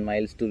miles and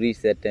miles to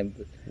reach their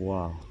temple.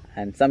 Wow.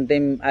 And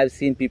sometimes I've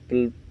seen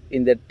people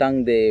in their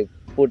tongue they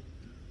put,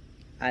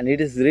 and it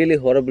is really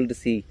horrible to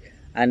see.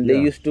 And they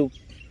Yeah. used to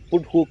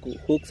put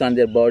hooks on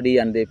their body,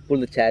 and they pull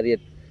the chariot.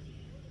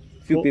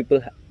 Few Oh.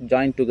 people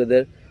join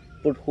together,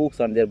 put hooks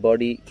on their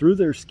body Through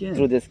their skin.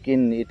 through the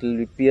skin. It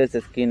will pierce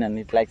the skin, and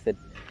it likes it.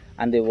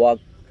 And they walk.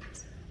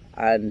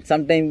 And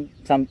sometimes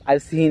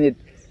I've seen it.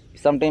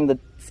 Sometimes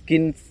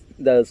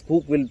the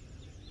hook will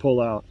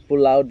Pull out.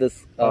 pull out the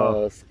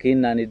Oh.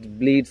 skin, and it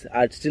bleeds,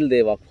 and still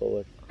they walk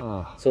forward.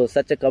 Ah. So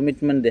such a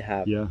commitment they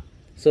have. Yeah.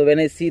 So when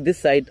I see this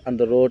side on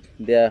the road,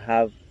 they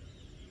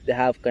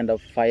have kind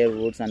of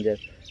firewoods, and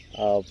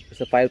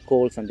it's a fire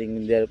coal something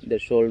in their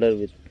shoulder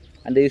with,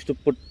 and they used to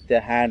put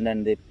their hand,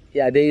 and they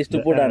used to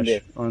The put ash on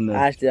their on the-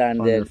 ash there on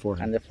their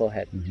forehead. on their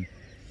forehead.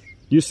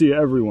 You see,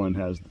 everyone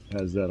has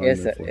that on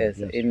Yes, their sir. forehead.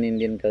 Yes, in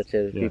Indian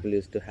culture, Yeah. people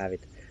used to have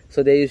it.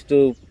 So they used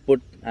to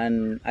put,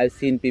 and I've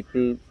seen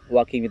people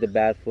walking with a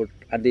barefoot,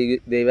 and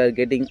they were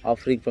getting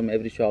offering from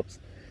every shops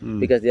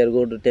because they are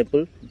going to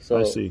temple. So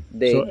I see.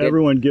 They So get,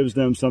 everyone gives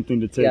them something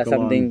to take along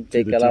something to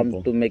take the along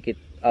temple. to make it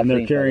And offering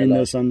they're carrying for the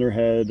Lord. this on their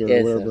head or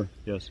Yes, sir. wherever.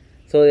 Yes.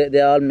 So they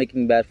are all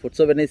making barefoot.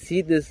 So when I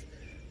see this,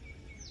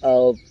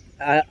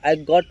 I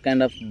got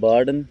kind of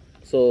burden.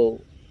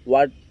 So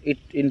what it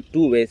in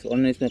two ways.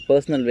 One is my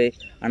personal way.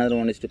 Another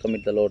one is to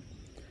commit the Lord.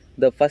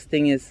 The first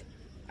thing is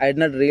I did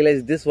not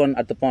realize this one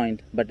at the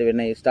point, but when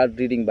I start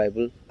reading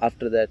Bible,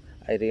 after that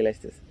I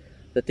realized this.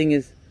 The thing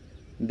is,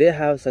 they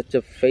have such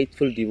a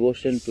faithful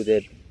devotion to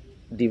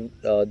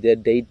their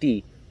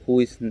deity, who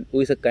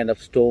is a kind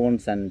of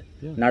stones and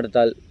Yeah. not at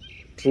all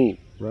true.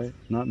 Right.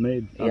 Not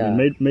made. I Yeah.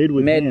 mean, made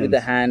with made hands. with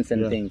the hands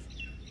and Yeah. things.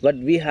 But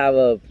we have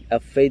a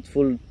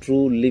faithful,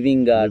 true,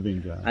 living God.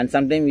 Living God. And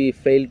sometimes we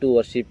fail to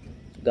worship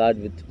God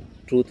with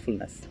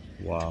truthfulness.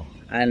 Wow.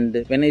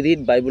 And when I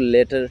read Bible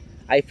later,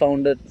 I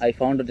found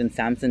it in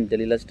Samson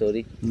Delilah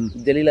story.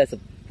 Delilah is a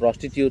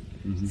prostitute.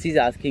 She's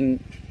asking,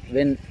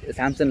 when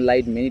Samson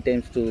lied many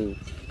times to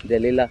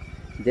Delilah,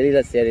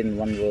 Delilah said in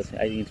one verse,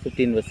 I think it's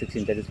 15 verse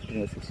 16, that is 15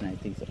 verse 16, I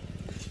think so.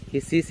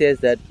 She says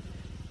that,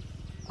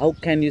 how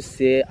can you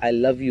say I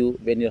love you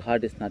when your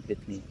heart is not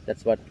with me?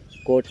 That's what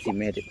quote she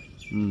made it.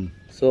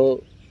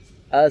 So,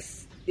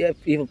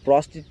 if a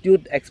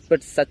prostitute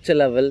expects such a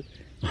level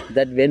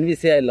that when we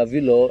say I love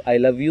you, Lord, I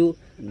love you,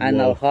 and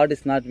Wow. our heart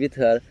is not with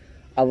her,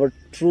 our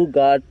true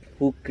God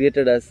who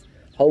created us,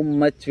 how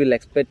much will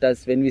expect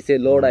us when we say,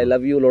 Lord, I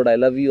love you, Lord, I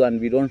love you, and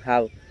we don't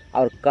have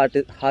our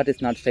heart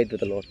is not straight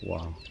with the Lord.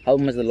 Wow. How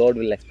much the Lord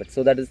will expect.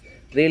 So that is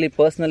really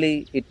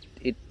personally,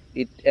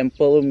 it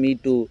empowered me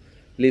to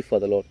live for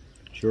the Lord.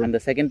 Sure. And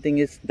the second thing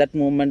is that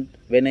moment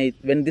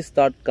when this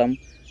thought come,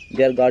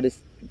 their God is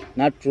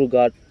not true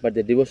God, but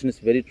their devotion is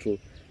very true.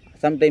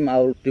 Sometimes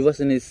our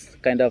devotion is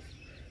kind of,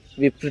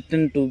 we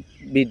pretend to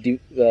be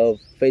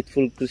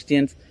faithful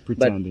Christians,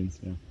 Pretending.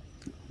 Yeah.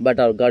 but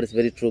our God is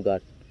very true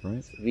God.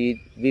 Right.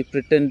 We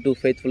pretend to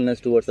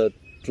faithfulness towards our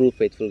true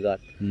faithful God.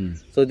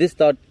 So this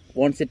thought,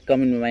 once it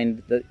come in my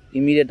mind, the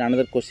immediate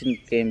another question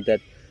came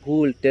that who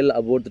will tell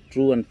about the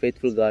true and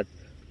faithful God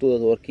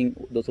to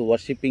those who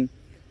worshipping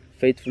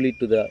faithfully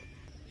to the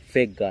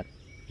fake God.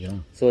 Yeah.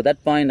 So at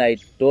that point I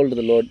told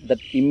the Lord, that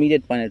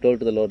immediate point I told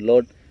to the Lord,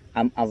 Lord,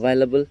 I'm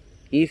available.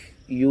 If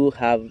you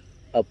have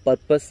a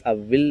purpose, a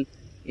will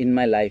in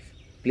my life,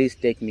 please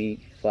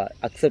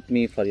accept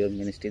me for your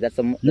ministry.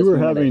 You were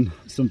having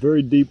some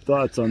very deep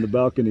thoughts on the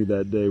balcony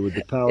that day with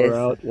the power Yes,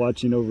 out,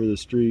 watching over the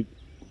street,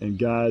 and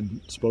God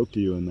spoke to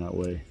you in that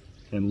way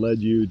and led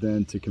you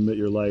then to commit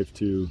your life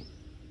to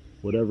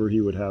whatever He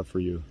would have for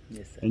you.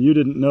 Yes, sir. And you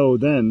didn't know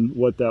then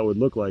what that would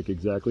look like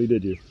exactly,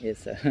 did you? Yes,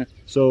 sir.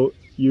 So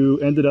you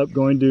ended up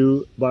going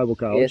to Bible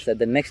college. Yes, sir.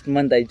 The next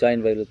month I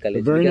joined Bible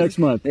college. The very next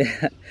month.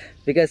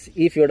 Because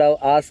if you would have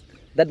asked,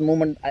 that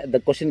moment the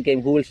question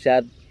came, who will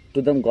share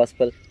to them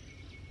gospel?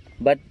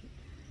 But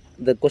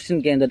the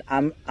question came that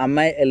am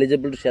I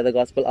eligible to share the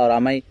gospel, or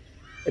am I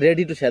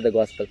ready to share the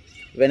gospel?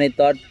 When I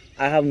thought,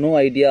 I have no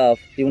idea of,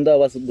 even though I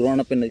was grown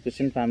up in a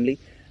Christian family,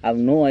 I have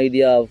no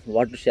idea of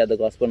what to share the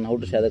gospel and how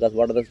to share the gospel,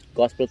 what are the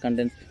gospel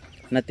contents,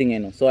 nothing I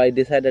know. So I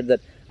decided that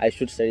I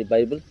should study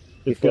Bible.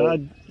 If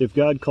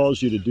God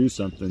calls you to do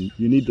something,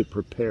 you need to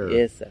prepare.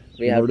 Yes, sir.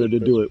 In order to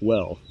do it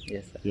well.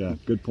 Yes, sir. Yeah,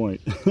 good point.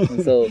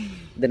 So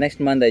the next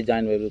month I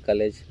joined Bible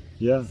college.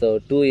 Yeah. So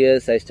 2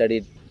 years I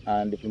studied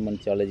diploma in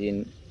theology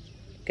in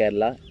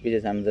Kerala, which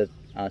is another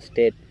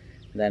state.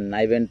 Then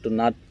I went to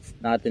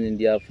Northern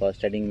India for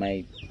studying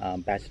my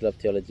Bachelor of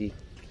Theology.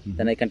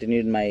 Then I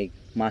continued my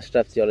Master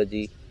of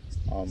Theology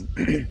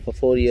for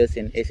 4 years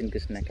in Asian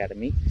Christian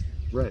Academy.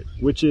 Right,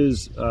 which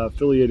is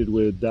affiliated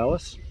with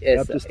Dallas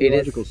Yes, Baptist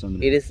Theological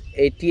Seminary. it is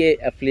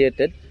ATA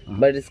affiliated,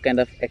 but it's kind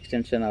of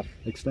extension of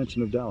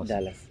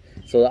Dallas.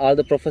 So all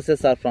the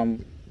professors are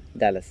from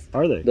Dallas.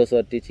 Are they? Those who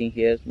are teaching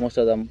here, most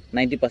of them,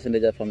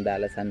 90% are from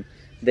Dallas, and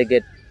they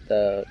get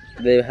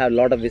they have a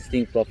lot of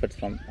visiting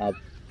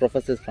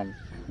professors from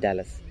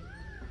Dallas.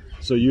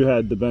 So you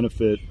had the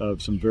benefit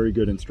of some very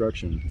good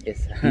instruction.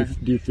 Yes.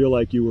 Do you feel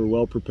like you were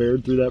well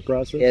prepared through that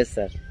process? Yes,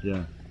 sir.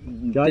 Yeah.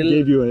 God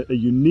gave you a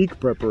unique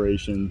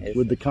preparation Yes,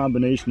 with sir. the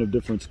combination of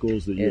different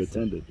schools that you Yes,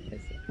 sir. attended.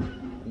 Yes, sir.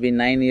 Been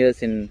 9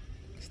 years in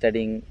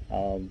studying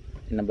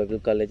in a Bible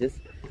colleges.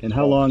 And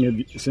how long have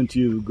you, since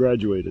you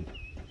graduated?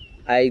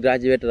 I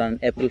graduated on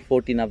April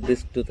 14 of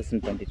this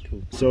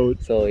 2022. So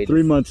it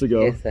 3 is- months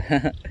ago. Yes,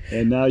 sir.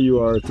 And now you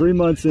are 3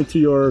 months into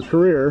your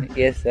career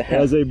Yes, sir.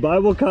 as a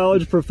Bible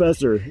college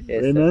professor. Yes,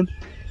 sir. Amen.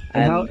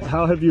 And And-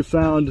 how have you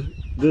found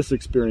this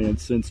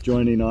experience since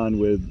joining on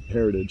with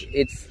Heritage?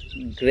 It's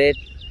great.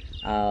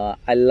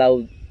 I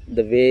love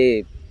the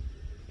way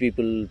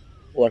people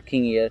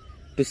working here.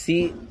 To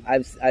see,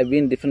 I've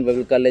been different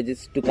Bible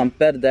colleges. To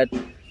compare that,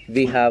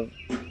 we have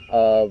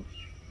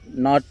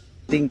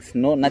nothing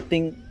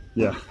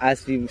Yeah.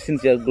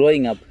 since we are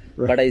growing up.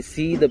 Right. But I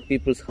see the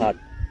people's heart.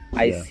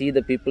 Yeah. See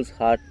the people's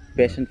heart,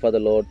 passion for the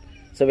Lord.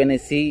 So when I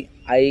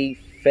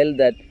felt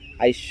that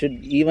I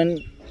should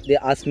they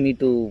asked me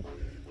to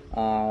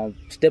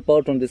step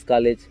out from this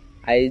college.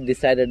 I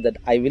decided that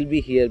I will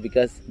be here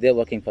because they're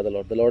working for the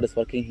Lord. The Lord is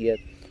working here,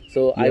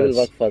 so I will Yes.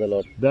 work for the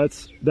Lord.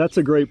 That's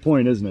a great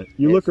point, isn't it?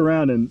 You Yes. look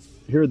around and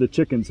here the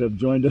chickens have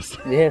joined us.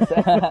 Yes.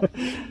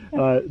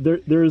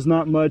 There is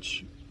not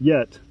much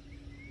yet,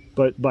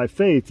 but by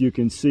faith you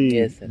can see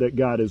Yes, sir. that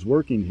God is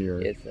working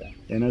here. Yes, sir.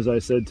 And as I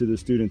said to the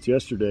students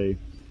yesterday,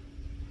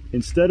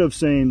 instead of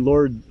saying,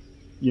 Lord,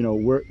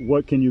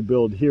 what can you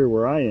build here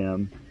where I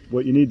am?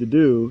 What you need to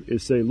do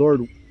is say,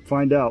 Lord,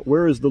 find out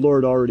where is the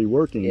Lord already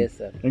working, Yes,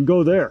 sir. and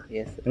go there,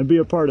 Yes, sir. and be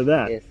a part of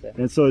that. Yes, sir.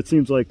 And so it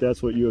seems like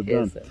that's what you have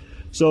done. Yes, sir.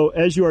 So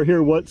as you are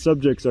here, what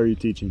subjects are you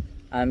teaching?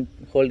 I'm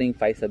holding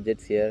 5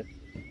 subjects here: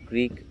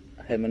 Greek,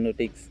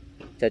 hermeneutics,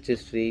 church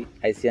history,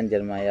 Isaiah and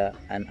Jeremiah,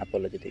 and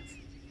apologetics.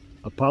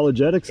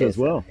 Apologetics Yes, as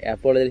well. sir.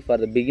 Apologetics for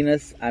the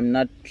beginners. I'm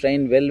not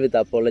trained well with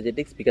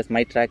apologetics because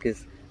my track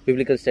is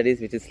biblical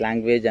studies, which is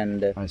language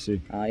and I see.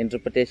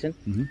 interpretation.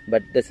 Mhm.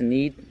 But there's a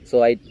need,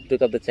 so I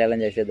took up the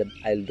challenge. I said that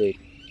I'll do it.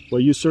 Well,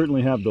 you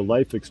certainly have the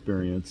life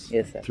experience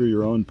Yes, sir. through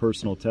your own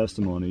personal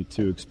testimony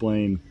to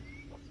explain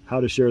how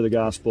to share the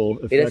gospel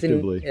It is in,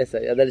 effectively. yes,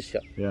 sir. Yeah, that is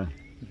sure. Yeah.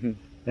 Mhm.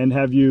 And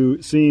have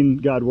you seen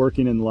God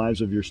working in the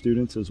lives of your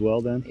students as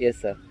well then? Yes,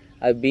 sir.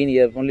 I've been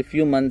here only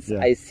few months.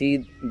 Yeah. I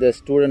see the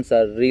students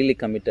are really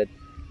committed.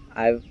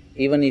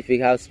 Even if we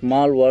have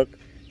small work,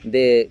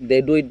 they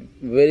do it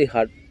very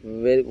hard,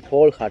 very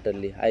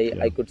wholeheartedly.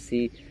 I could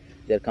see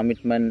their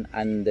commitment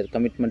and their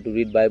commitment to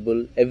read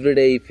Bible every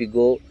day. If you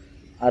go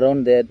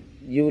around there,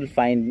 you will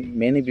find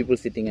many people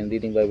sitting and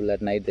reading Bible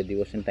at night, the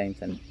devotion times.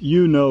 And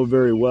You know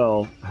very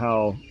well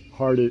how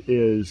hard it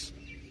is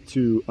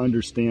to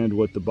understand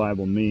what the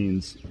Bible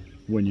means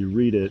when you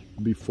read it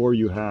before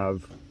you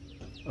have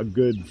a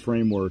good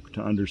framework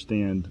to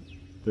understand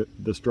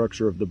the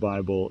structure of the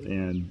Bible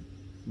and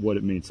what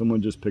it means.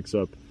 Someone just picks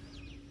up,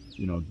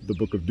 the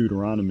book of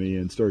Deuteronomy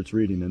and starts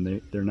reading,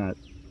 and they're not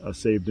a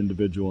saved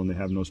individual and they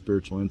have no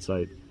spiritual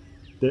insight.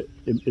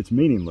 It's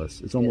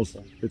meaningless. It's almost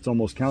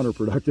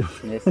counterproductive.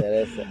 yes, sir.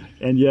 Yes, sir.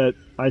 And yet,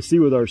 I see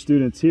with our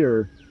students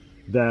here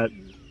that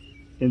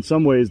in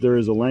some ways there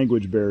is a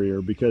language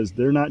barrier because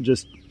they're not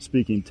just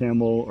speaking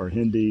Tamil or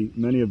Hindi.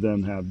 Many of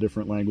them have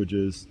different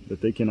languages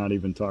that they cannot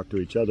even talk to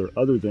each other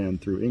than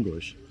through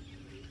English.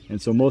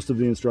 And so most of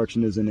the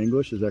instruction is in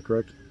English, is that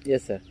correct?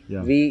 Yes, sir.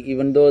 Yeah.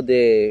 Even though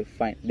they're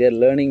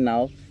learning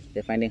now,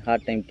 they're finding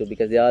hard time too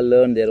because they all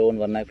learn their own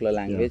vernacular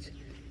language.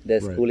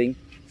 They're Right. schooling.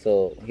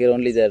 So here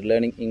only they're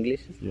learning English.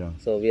 Yeah.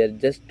 So we are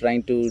just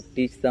trying to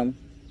teach them,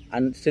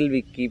 and still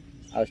we keep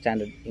our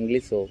standard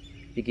English. So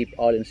we keep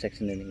all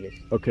instruction in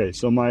English. Okay,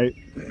 so my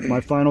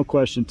final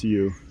question to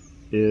you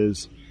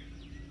is,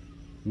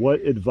 what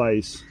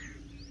advice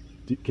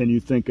can you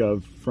think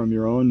of from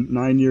your own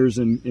 9 years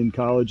in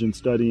college and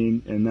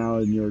studying, and now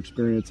in your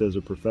experience as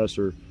a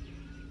professor?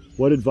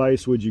 What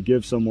advice would you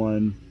give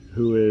someone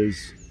who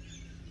is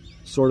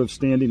sort of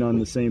standing on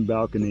the same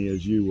balcony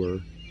as you were,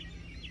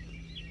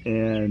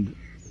 and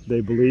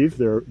they believe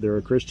they're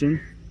a Christian,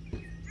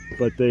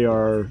 but they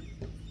are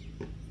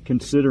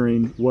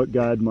considering what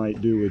God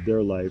might do with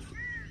their life?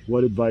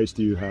 What advice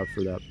do you have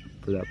for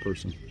that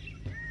person?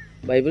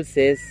 Bible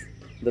says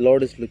the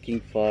Lord is looking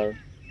for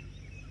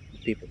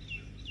people.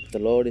 The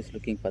Lord is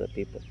looking for the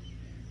people.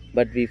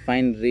 But we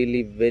find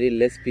really very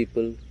less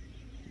people.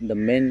 The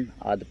men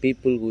are the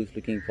people who is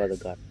looking for the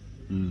God.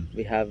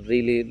 We have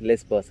really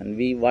less person.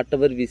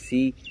 Whatever we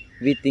see,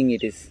 we think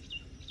it is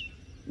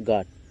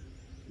God.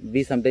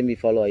 Sometimes we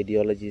follow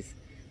ideologies.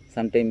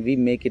 Sometimes we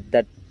make it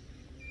that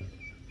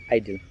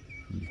ideal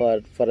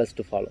for us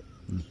to follow.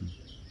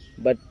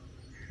 But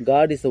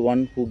God is the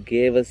one who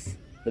gave us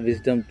the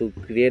wisdom to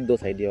create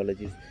those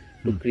ideologies,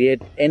 to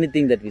create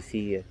anything that we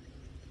see here.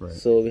 Right.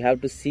 So we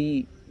have to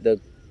see the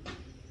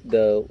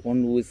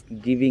one who is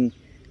giving,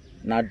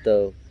 not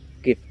the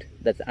gift.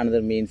 That's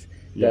another means.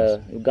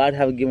 Yes. God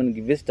have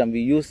given wisdom.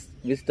 We use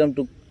wisdom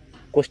to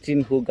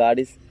question who God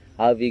is.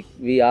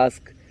 We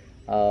ask,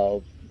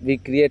 we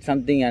create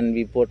something and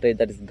we portray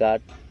that is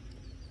God.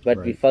 But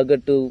we Right.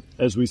 forget to.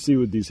 As we see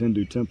with these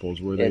Hindu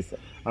temples, where Yes, they,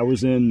 sir. I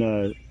was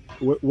in.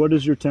 What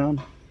is your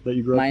town that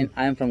you grew up in?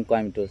 I am from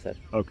Coimbatore, sir.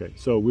 Okay,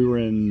 so we were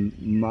in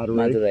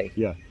Madurai. Madurai.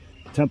 Yeah,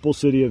 Temple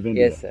City of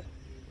India. Yes, sir.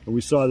 And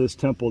we saw this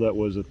temple that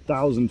was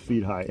 1,000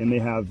 feet high, and they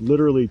have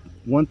literally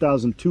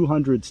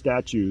 1,200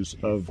 statues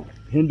of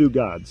Hindu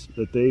gods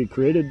that they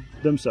created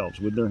themselves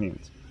with their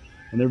hands,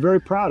 and they're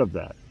very proud of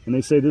that. And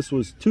they say this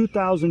was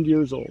 2,000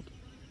 years old.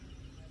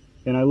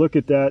 And I look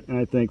at that and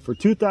I think, for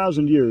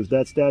 2,000 years,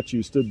 that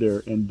statue stood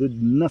there and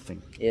did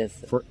nothing Yes,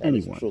 sir. for That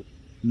is anyone. true.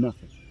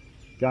 Nothing.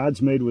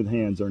 Gods made with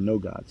hands are no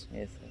gods,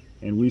 Yes, sir.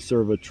 and we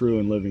serve a true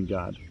and living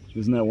God.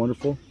 Isn't that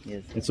wonderful?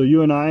 Yes, sir. And so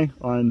you and I,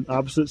 on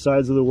opposite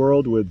sides of the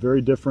world with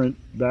very different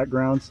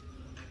backgrounds.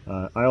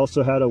 I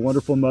also had a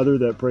wonderful mother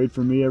that prayed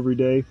for me every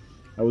day.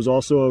 I was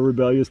also a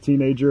rebellious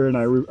teenager, and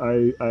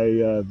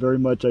I very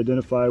much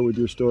identify with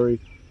your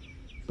story.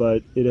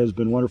 But it has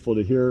been wonderful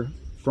to hear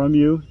from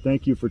you.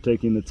 Thank you for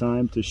taking the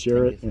time to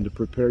share Thank it you, and to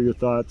prepare your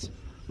thoughts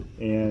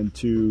and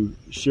to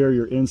share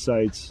your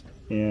insights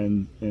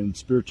and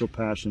spiritual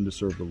passion to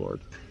serve the Lord.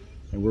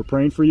 And we're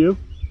praying for you.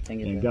 Thank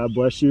you, And sir. God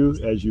bless you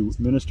as you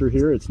minister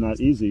here. It's not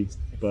easy,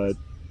 but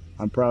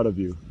I'm proud of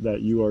you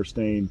that you are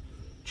staying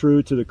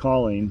true to the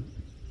calling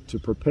to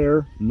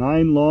prepare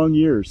 9 long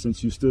years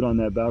since you stood on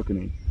that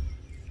balcony.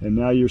 And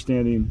now you're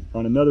standing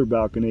on another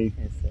balcony,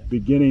 Yes, sir.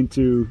 beginning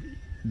to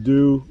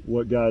do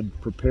what God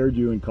prepared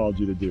you and called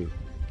you to do.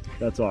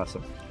 That's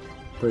awesome.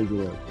 Praise the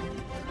Lord.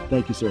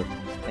 Thank you, sir.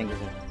 Thank you,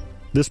 sir.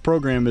 This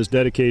program is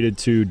dedicated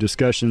to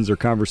discussions or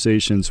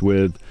conversations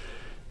with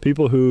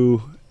people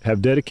who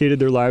have dedicated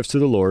their lives to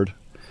the Lord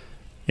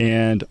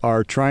and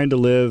are trying to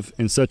live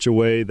in such a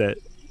way that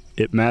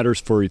it matters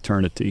for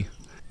eternity.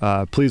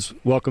 Please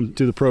welcome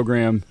to the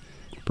program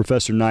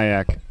Professor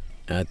Nyak.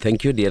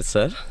 Thank you, dear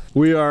sir.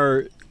 We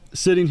are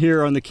sitting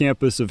here on the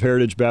campus of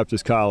Heritage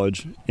Baptist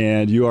College,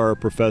 and you are a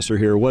professor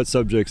here. What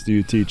subjects do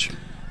you teach?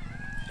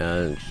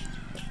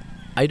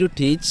 I do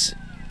teach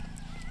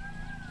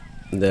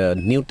the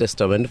New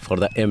Testament for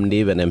the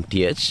MDiv and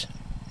MTH,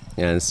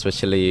 and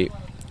especially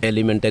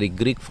elementary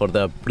Greek for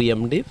the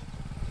pre-MDiv,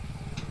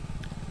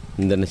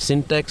 and then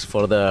syntax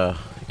for the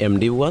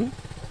MDiv 1,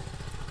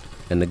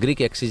 and the Greek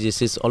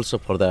exegesis also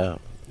for the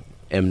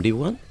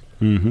MDiv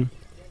 1,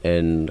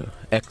 and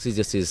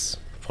exegesis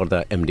for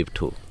the MDiv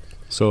 2.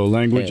 So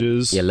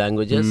languages.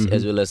 Languages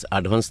as well as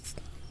advanced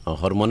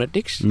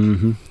hermeneutics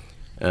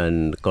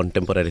and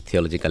contemporary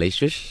theological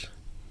issues,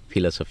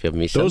 philosophy of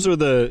mission. Those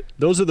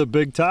are the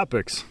big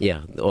topics.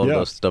 Yeah, all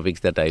those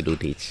topics that I do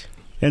teach.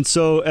 And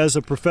so, as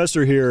a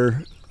professor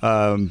here,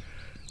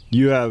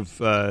 you have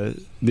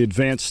the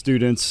advanced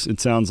students, it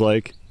sounds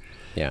like.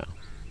 Yeah.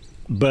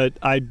 But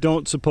I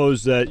don't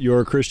suppose that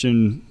your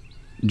Christian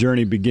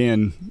journey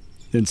began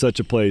in such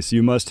a place.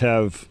 You must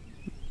have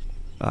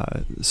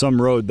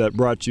some road that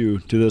brought you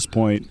to this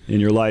point in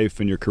your life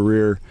and your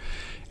career.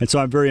 And so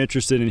I'm very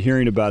interested in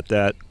hearing about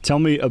that. Tell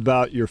me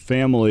about your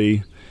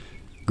family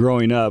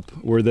growing up.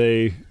 Were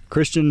they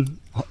Christian?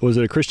 Was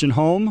it a Christian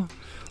home?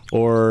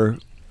 Or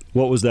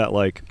what was that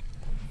like?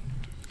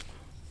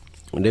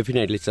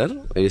 Definitely,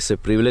 sir. It's a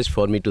privilege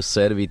for me to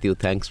share with you.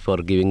 Thanks for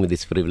giving me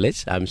this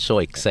privilege. I'm so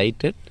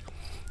excited.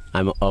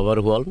 I'm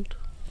overwhelmed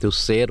to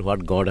share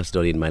what God has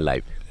done in my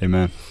life.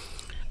 Amen.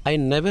 I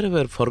never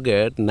ever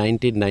forget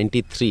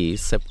 1993,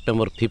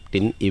 September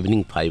 15,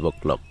 evening 5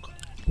 o'clock.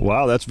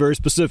 Wow, that's very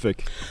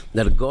specific.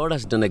 That God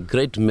has done a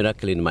great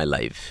miracle in my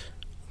life.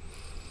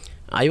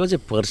 I was a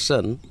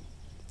person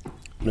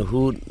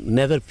who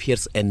never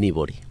fears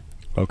anybody.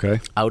 Okay.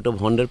 Out of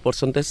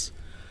 100%,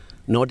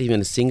 not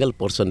even a single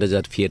percentage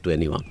are fear to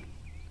anyone.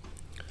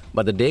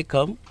 But the day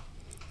come,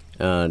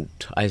 and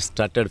I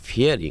started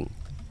fearing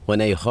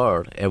when I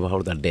heard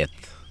about the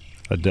death.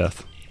 A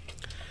death.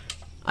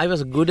 I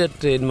was good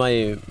at in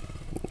my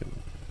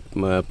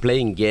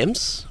playing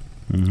games,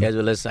 as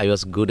well as I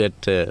was good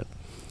at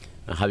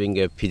having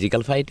a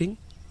physical fighting,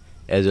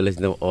 as well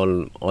as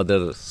all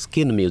other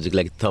skin music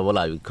like tabla,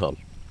 I would call.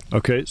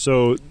 Okay,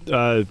 so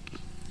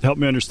help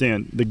me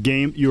understand. The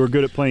game, you were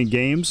good at playing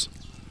games?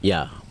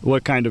 Yeah.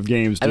 What kind of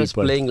games do I you was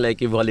play? playing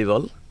like a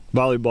volleyball.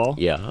 Volleyball?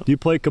 Yeah. Do you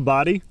play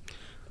kabaddi?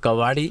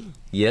 Kabaddi,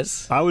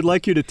 yes. I would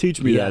like you to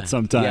teach me that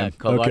sometime. Yeah,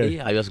 kabaddi. Okay.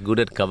 I was good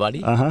at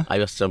kabaddi. Uh-huh. I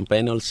was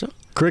champion also.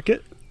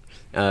 Cricket?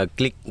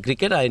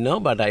 Cricket I know,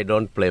 but I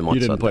don't play much. You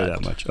didn't on play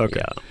that much. Okay.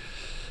 Yeah.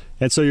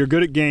 And so you're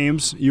good at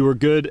games. You were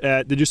good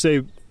at, did you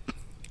say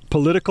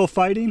political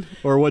fighting?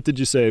 Or what did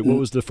you say? What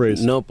was the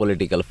phrase? No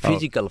political,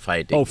 physical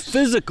fighting. Oh,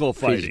 physical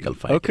fighting. Physical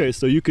fighting. Okay,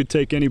 so you could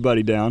take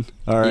anybody down.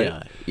 All right.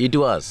 Yeah, it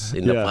was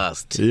in the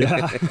past.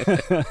 Yeah.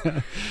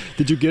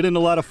 Did you get in a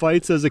lot of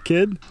fights as a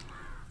kid?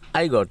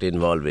 I got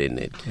involved in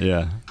it.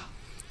 Yeah.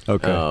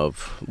 Okay.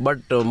 But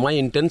my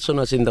intention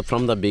was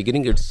from the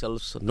beginning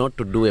itself not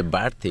to do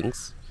bad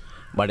things,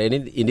 but any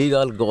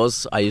illegal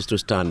goes, I used to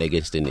stand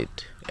against in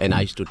it, and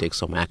I used to take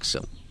some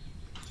action.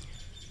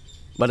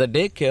 But the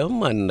day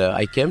came, and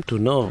I came to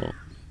know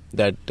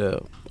that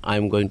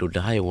I'm going to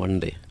die one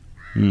day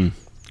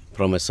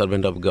from a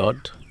servant of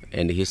God,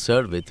 and he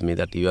shared with me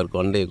that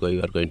one day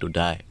you are going to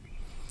die.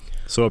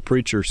 So a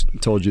preacher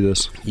told you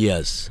this?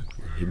 Yes.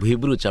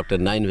 Hebrew chapter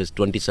 9 verse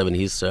 27,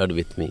 he shared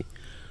with me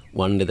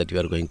one day that you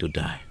are going to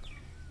die.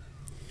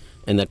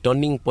 And the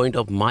turning point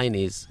of mine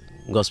is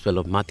Gospel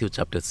of Matthew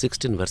chapter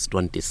 16 verse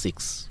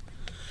 26.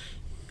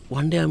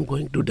 One day I'm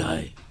going to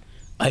die.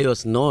 I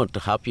was not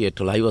happy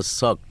at all. I was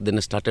shocked. Then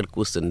I started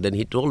questioning. Then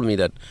he told me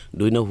that,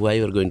 do you know why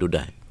you are going to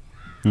die?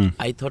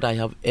 I thought I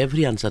have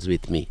every answer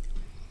with me.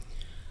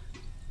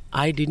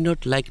 I did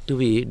not like to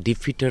be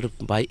defeated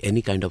by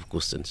any kind of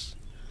questions.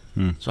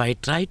 So I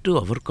tried to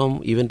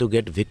overcome, even to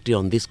get victory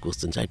on these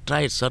questions. I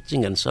tried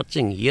searching and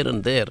searching here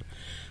and there.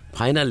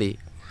 Finally,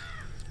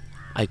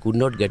 I could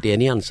not get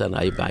any answer.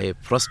 By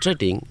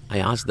frustrating, I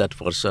asked that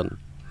person,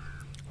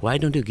 why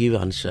don't you give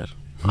answer?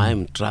 I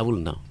am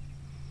traveled now.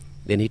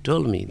 Then he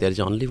told me, there is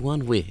only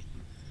one way.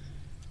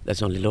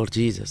 That's only Lord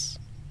Jesus,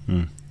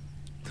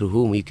 through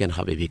whom you can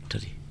have a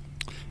victory.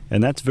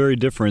 And that's very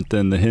different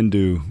than the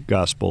Hindu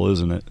gospel,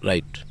 isn't it?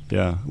 Right.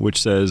 Yeah,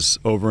 which says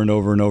over and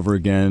over and over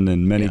again,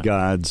 and many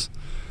gods,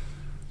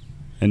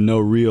 and no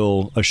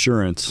real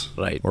assurance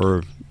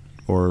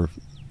or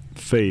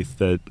faith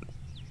that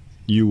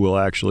you will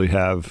actually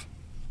have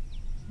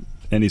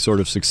any sort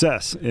of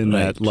success in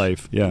that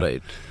life. Yeah.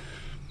 Right.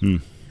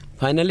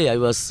 Finally, I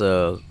was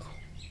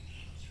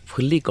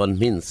fully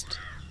convinced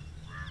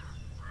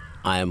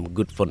I am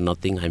good for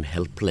nothing. I am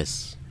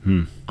helpless.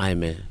 I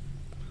am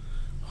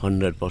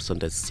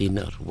 100% a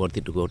sinner, worthy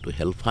to go to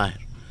hellfire.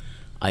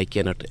 I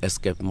cannot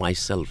escape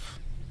myself.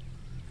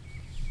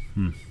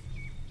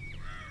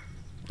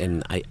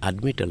 And I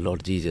admitted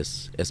Lord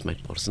Jesus as my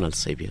personal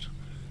Savior.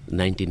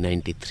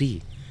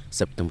 1993,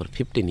 September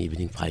 15,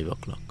 evening 5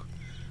 o'clock.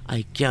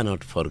 I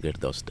cannot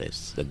forget those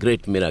days. The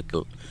great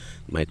miracle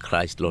my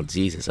Christ Lord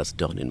Jesus has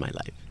done in my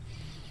life.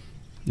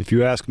 If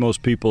you ask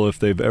most people if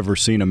they've ever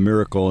seen a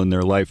miracle in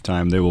their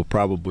lifetime, they will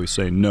probably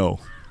say no.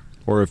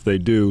 Or if they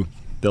do,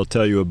 they'll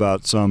tell you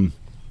about some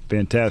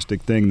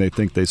fantastic thing they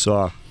think they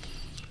saw.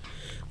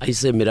 I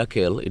say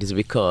miracle, it is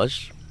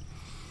because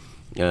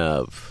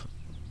there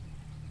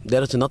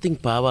is nothing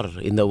power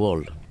in the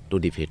world to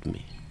defeat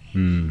me.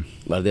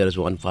 But there is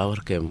one power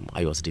came,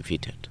 I was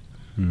defeated.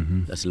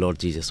 That's Lord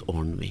Jesus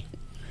owned me.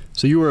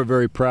 So you were a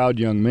very proud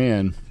young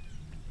man,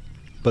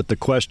 but the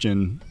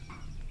question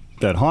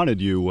that haunted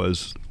you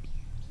was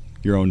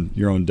your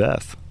own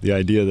death. The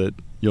idea that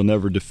you'll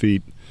never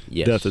defeat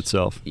death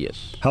itself.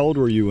 Yes. How old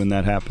were you when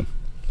that happened?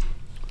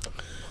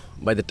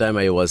 By the time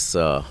I was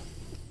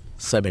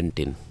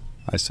 17.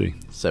 I see.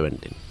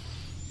 17.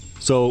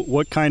 So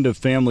what kind of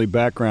family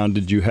background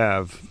did you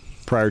have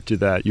prior to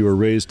that? You were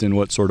raised in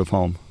what sort of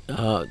home?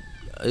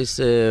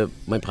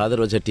 My father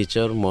was a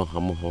teacher.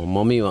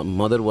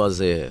 Mother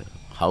was a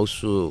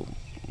housewife.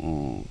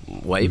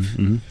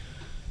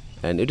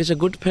 And it is a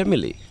good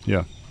family.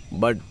 Yeah.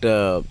 But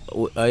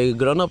I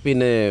grown up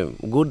in a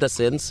good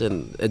sense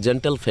and a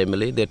gentle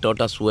family. They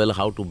taught us well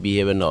how to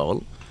behave and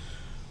all.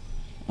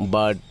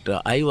 But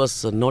I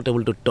was not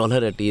able to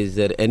tolerate is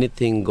there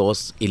anything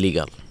goes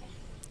illegal.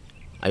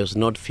 I was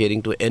not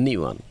fearing to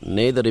anyone,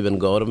 neither even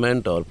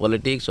government or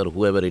politics or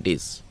whoever it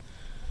is.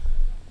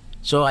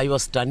 So I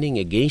was standing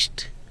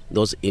against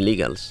those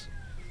illegals.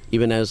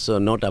 Even I was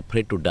not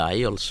afraid to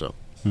die also.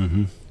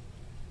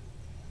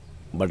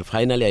 But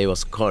finally I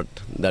was caught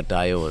that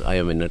I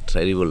am in a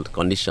terrible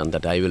condition,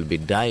 that I will be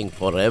dying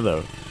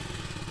forever.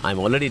 I'm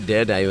already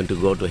dead, I want to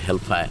go to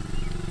hellfire.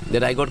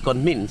 Then I got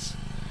convinced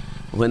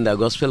when the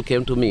gospel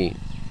came to me,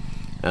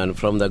 and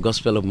from the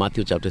Gospel of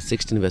Matthew chapter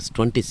 16 verse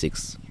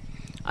 26,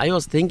 I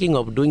was thinking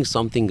of doing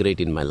something great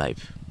in my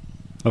life.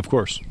 Of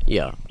course.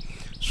 Yeah.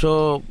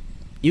 So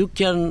you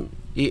can,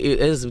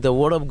 as the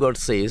word of God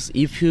says,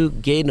 if you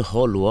gain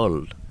whole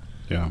world,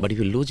 but if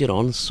you lose your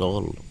own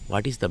soul,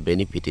 what is the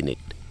benefit in it?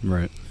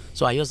 Right.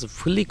 So I was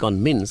fully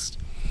convinced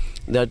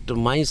that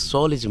my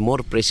soul is more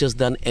precious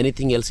than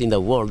anything else in the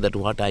world, that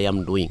what I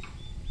am doing,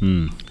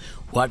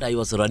 what I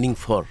was running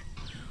for,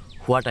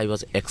 what I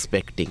was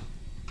expecting.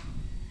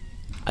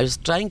 I was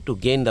trying to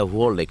gain the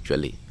world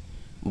actually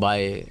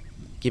by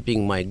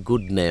keeping my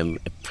good name,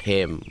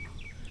 fame,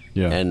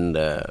 and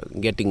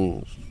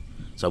getting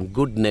some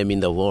good name in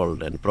the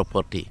world and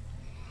property.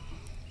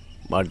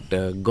 But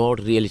God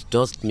really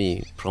touched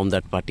me from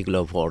that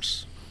particular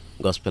verse,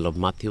 Gospel of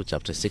Matthew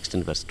chapter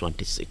 16 verse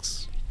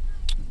 26.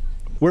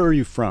 Where are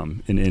you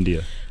from in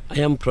India? I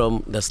am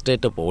from the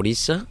state of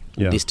Odisha,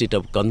 district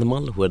of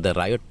Kandhamal, where the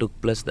riot took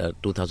place, the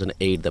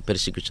 2008, the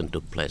persecution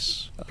took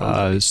place.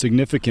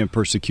 Significant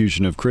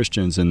persecution of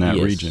Christians in that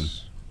region.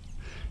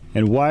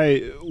 And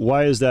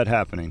why is that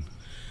happening?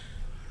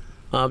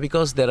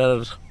 Because there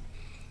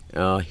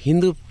are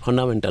Hindu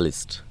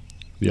fundamentalists.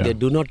 They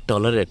do not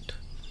tolerate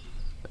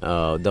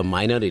the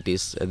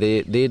minorities.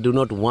 They do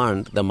not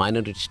want the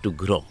minorities to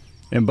grow.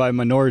 And by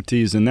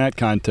minorities in that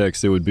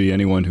context, it would be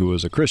anyone who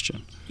was a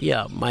Christian.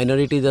 Yeah,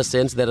 minority in the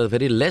sense there are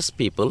very less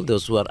people,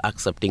 those who are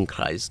accepting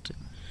Christ.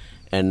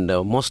 And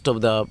most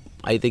of the,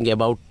 I think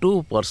about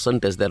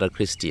 2% there are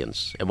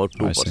Christians, about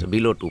 2%,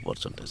 below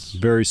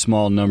 2%. Very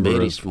small number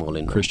very of small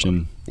in Christian.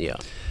 Number. Yeah.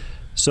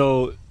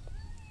 So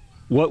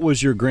what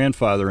was your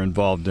grandfather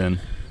involved in?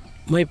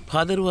 My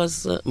grandfather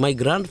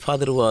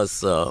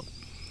was,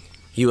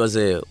 he was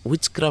a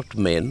witchcraft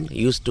man,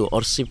 used to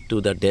worship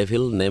to the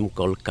devil named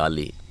called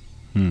Kali.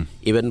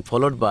 Even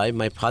followed by,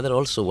 my father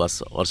also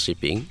was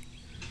worshipping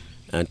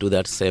to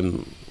that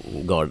same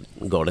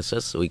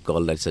goddesses, we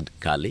call that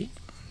Kali.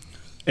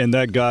 And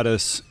that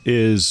goddess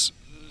is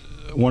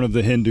one of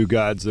the Hindu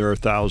gods. There are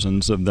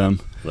thousands of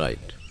them. Right.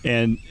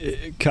 And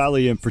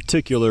Kali in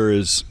particular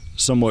is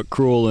somewhat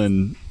cruel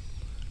and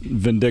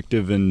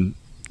vindictive and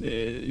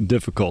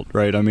difficult,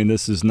 right? I mean,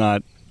 this is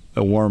not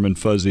a warm and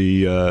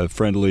fuzzy,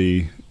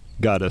 friendly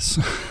goddess.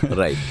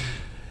 Right.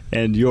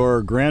 And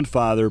your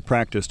grandfather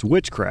practiced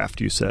witchcraft,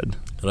 you said.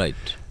 Right.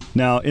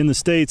 Now, in the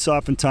States,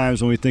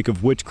 oftentimes when we think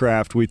of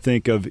witchcraft, we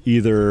think of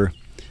either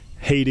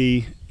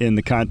Haiti in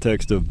the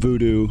context of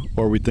voodoo,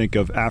 or we think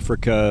of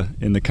Africa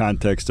in the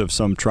context of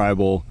some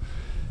tribal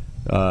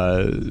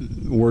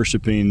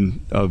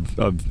worshiping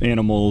of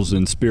animals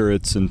and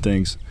spirits and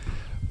things.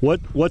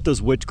 What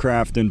does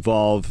witchcraft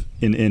involve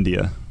in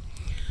India?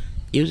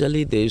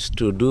 Usually they used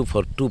to do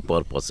for two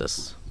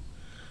purposes.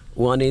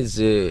 One is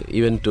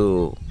even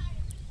to,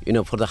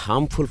 for the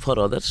harmful for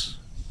others.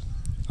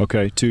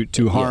 Okay,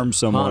 to harm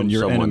someone,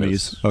 your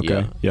enemies. Else.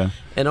 Okay, yeah.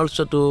 And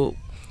also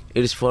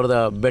it is for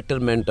the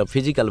betterment, of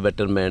physical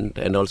betterment,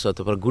 and also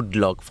for good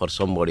luck for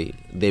somebody.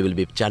 They will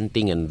be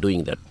chanting and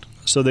doing that.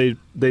 So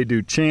they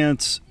do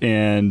chants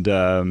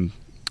and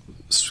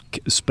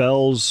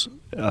spells,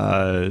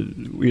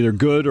 either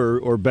good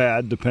or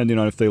bad, depending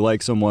on if they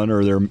like someone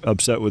or they're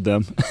upset with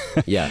them.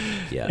 Yeah.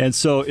 And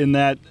so in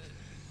that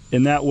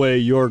way,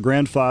 your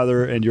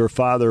grandfather and your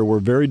father were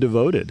very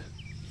devoted.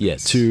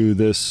 Yes. To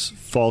this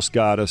false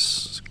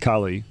goddess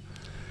Kali.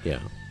 Yeah.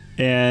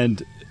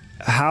 And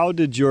how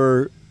did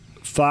your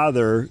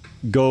father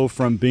go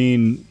from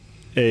being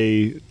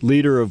a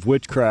leader of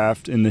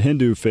witchcraft in the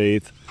Hindu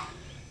faith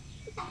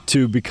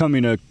to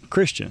becoming a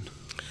Christian?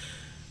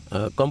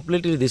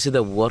 Completely, this is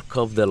the work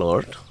of the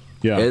Lord.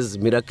 Yeah. As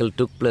miracle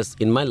took place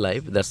in my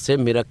life, the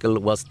same miracle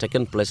was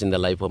taken place in the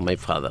life of my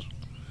father.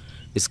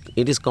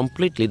 It is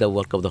completely the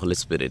work of the Holy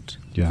Spirit.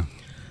 Yeah.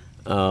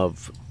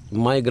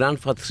 My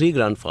three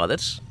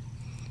grandfathers,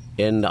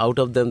 and out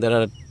of them there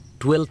are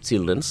 12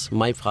 children.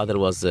 My father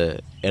was the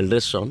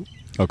eldest son.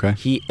 Okay.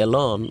 He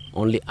alone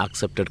only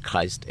accepted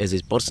Christ as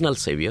his personal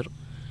savior,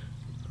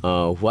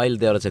 while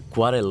there was a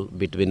quarrel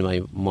between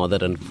my mother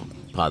and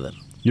father.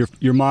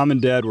 Your mom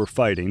and dad were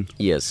fighting.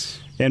 Yes.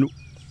 And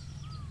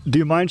do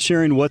you mind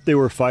sharing what they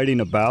were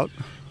fighting about?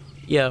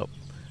 Yeah.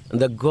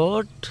 The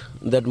God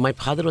that my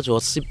father was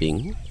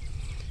worshipping,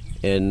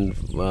 and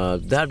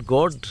that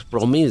God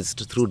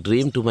promised through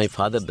dream to my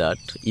father that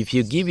if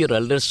you give your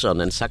elder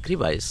son and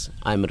sacrifice,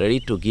 I'm ready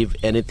to give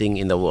anything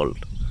in the world.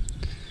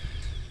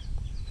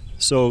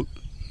 So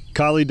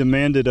Kali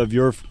demanded of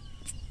your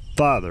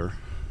father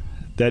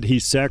that he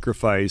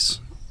sacrifice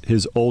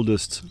his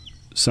oldest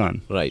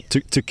son. Right.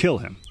 To kill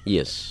him.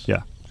 Yes.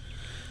 Yeah.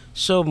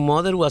 So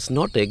mother was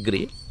not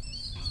agree.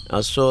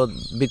 So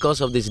because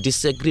of this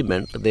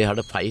disagreement, they had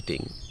a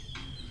fighting.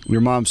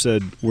 Your mom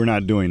said, we're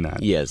not doing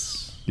that.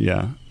 Yes.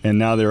 Yeah. And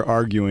now they're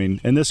arguing.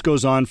 And this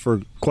goes on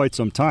for quite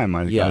some time,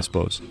 I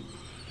suppose.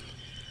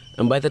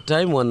 And by the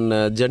time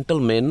one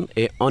gentleman,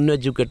 an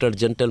uneducated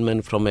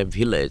gentleman from a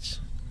village,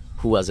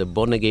 who was a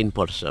born-again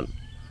person.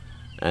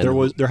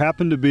 And there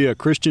happened to be a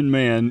Christian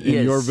man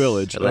in your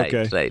village. Right,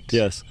 okay. Right.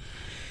 Yes.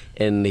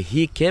 And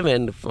he came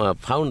and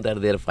found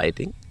that they're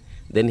fighting.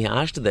 Then he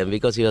asked them,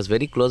 because he was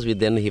very close with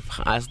them, he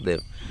asked them,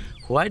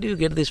 why do you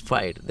get this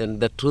fight? Then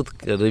the truth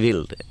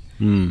revealed.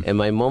 And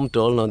my mom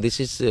told, no,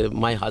 this is,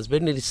 my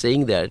husband is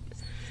saying that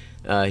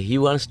he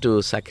wants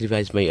to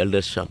sacrifice my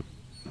elder son.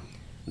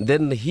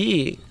 Then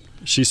she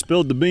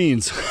spilled the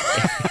beans.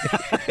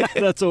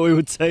 That's what we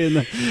would say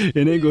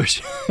in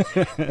English.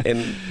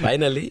 And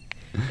finally,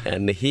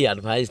 and he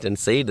advised and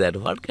said that,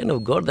 what kind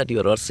of God that you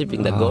are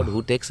worshipping, the God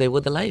who takes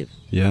away the life?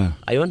 Yeah.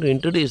 I want to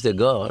introduce the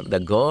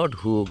God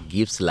who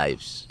gives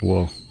lives.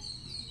 Whoa.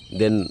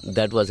 Then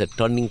that was a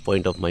turning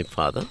point of my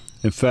father.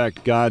 In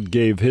fact, God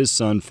gave his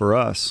son for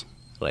us.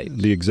 Right.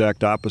 The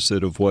exact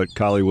opposite of what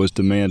Kali was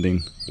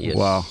demanding. Yes.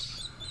 Wow.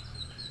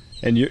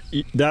 And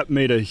that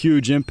made a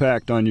huge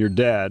impact on your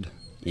dad.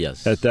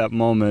 Yes. At that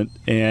moment.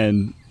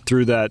 And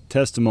through that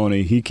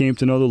testimony, he came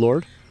to know the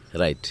Lord?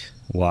 Right.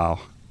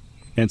 Wow.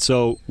 And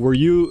so, were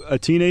you a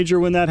teenager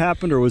when that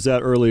happened, or was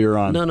that earlier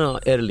on? No,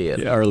 earlier.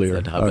 Yeah, earlier.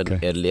 That happened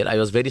Okay. earlier. I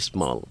was very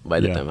small by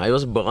the time I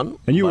was born.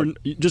 And you were,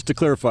 just to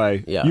clarify,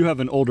 Yeah. you have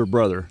an older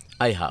brother,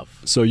 I have.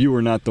 so you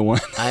were not the one.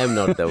 I am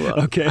not the one.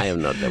 Okay. I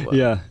am not the one.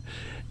 Yeah,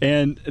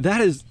 and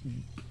that is,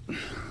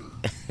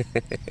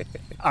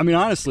 I mean,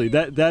 honestly,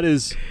 that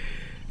is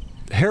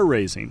hair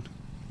raising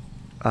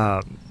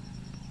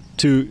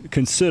to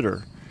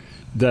consider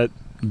that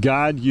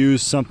God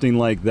used something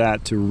like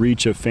that to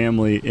reach a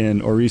family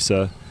in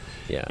Orissa,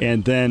 Yeah.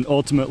 and then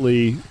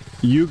ultimately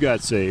you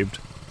got saved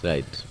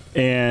Right.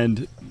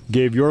 and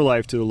gave your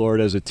life to the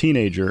Lord as a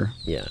teenager.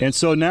 Yeah. And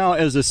so now,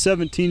 as a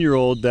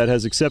 17-year-old that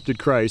has accepted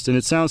Christ, and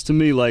it sounds to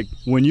me like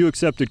when you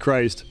accepted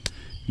Christ,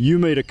 you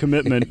made a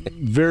commitment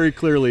very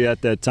clearly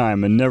at that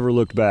time and never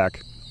looked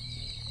back.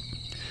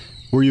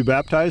 Were you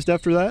baptized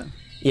after that?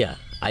 Yeah.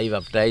 I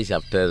baptized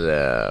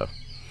after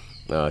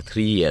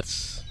 3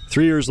 years.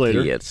 3 years later?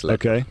 3 years later.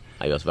 Okay.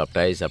 I was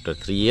baptized after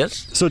 3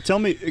 years. So tell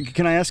me,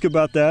 can I ask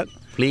about that?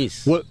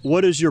 Please.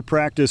 What is your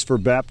practice for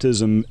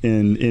baptism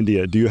in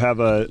India? Do you have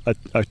a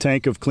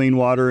tank of clean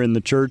water in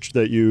the church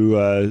that you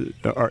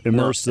are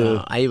immersed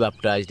I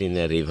baptized in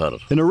a river.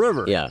 in a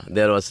river? Yeah,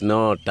 there was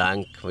no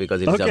tank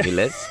because it's a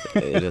village.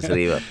 It was a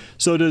river.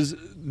 So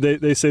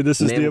they say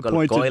this is the Name called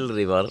appointed Coil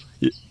River.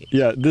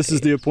 Yeah, this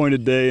is the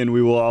appointed day, and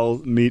we will all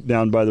meet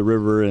down by the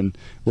river. And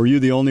were you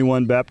the only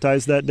one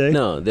baptized that day?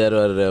 No, there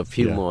were a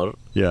few more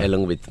Yeah.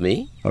 along with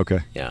me.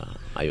 Okay. Yeah,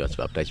 I was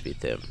baptized with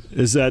them.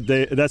 Is that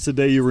day? That's the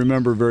day you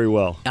remember very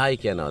well. I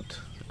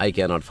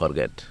cannot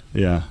forget.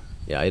 Yeah.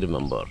 Yeah, I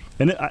remember.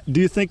 And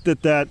do you think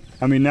that?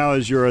 I mean, now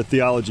as you're a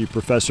theology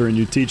professor and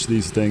you teach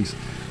these things,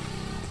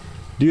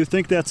 do you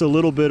think that's a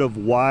little bit of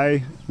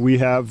why we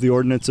have the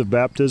ordinance of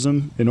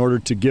baptism, in order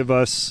to give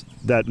us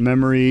that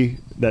memory,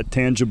 that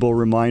tangible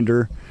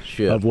reminder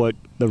Sure. of what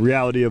the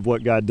reality of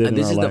what God did And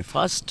in this our is life? the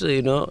first,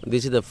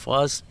 this is the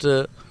first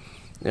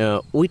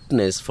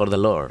witness for the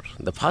Lord,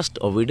 the first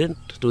obedient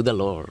to the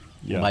Lord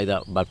by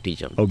the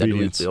baptism.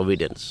 Obedience. That means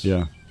obedience.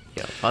 Yeah.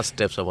 Yeah, first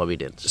steps of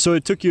obedience. So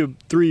it took you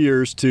 3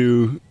 years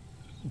to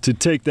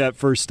take that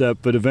first step,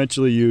 but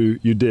eventually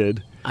you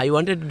did. I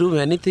wanted to do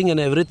anything and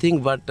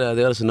everything, but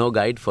there was no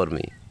guide for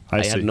me.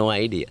 I see. had no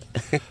idea.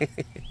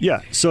 Yeah.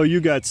 So you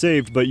got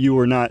saved, but you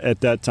were not at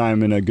that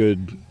time in a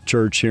good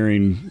church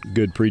hearing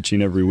good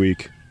preaching every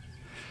week.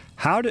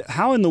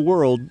 How in the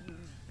world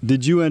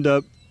did you end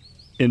up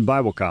in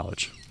Bible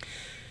college?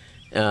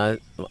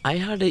 I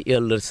had an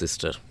elder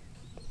sister,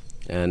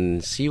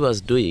 and she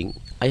was doing.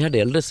 I had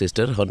an elder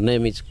sister. Her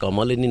name is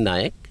Kamalini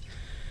Nyak,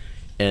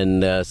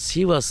 and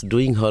she was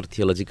doing her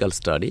theological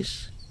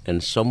studies.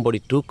 And somebody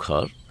took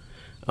her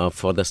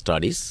for the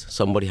studies.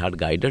 Somebody had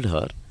guided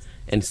her,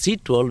 and she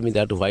told me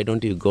that, why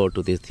don't you go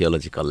to this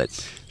theology college?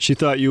 She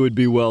thought you would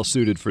be well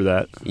suited for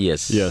that.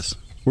 Yes. Yes.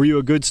 Were you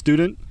a good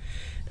student?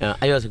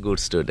 I was a good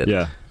student.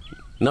 Yeah.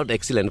 Not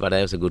excellent, but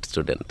I was a good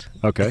student.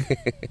 Okay.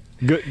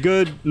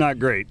 Good, not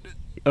great.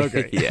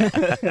 Okay. Yeah.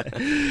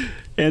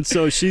 And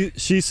so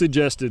she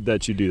suggested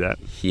that you do that.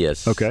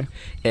 Yes. Okay.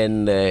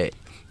 And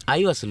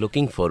I was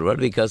looking forward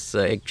because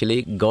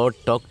actually God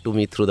talked to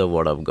me through the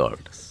Word of God.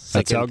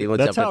 That's how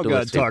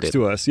God talks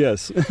to us,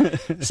 yes.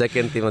 2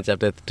 Timothy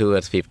chapter 2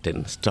 verse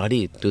 15.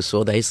 Study to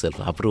show thyself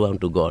approved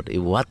unto God. A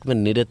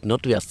workman needed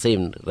not to be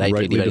ashamed,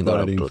 rightly dividing the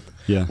word of truth.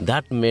 Yeah.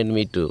 That made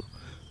me to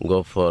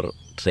go for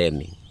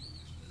training.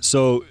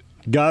 So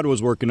God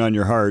was working on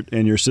your heart,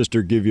 and your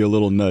sister gave you a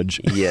little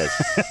nudge. Yes,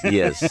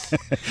 yes.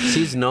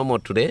 She's no more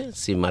today.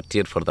 She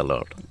martyred for the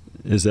Lord.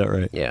 Is that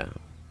right? Yeah.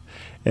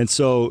 And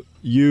so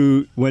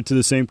you went to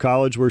the same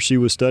college where she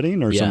was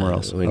studying, or Yeah, somewhere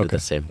else? we went to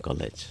the same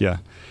college. Yeah.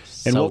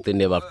 And South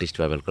India Baptist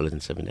Bible College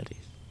and Seminary.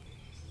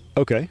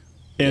 Okay.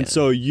 And Yeah.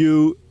 so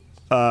you,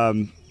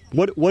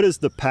 what is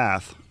the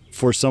path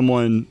for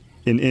someone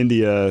in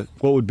India?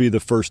 What would be the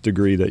first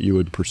degree that you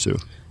would pursue?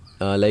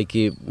 Like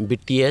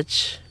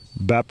BTH,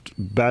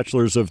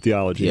 Bachelor's of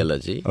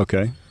Theology.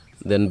 Okay.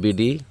 then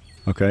BD,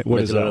 Okay.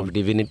 What is Bachelor that? of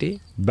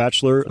Divinity.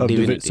 Bachelor of Divinity.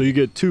 Divinity. So you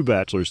get 2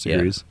 bachelor's Yeah.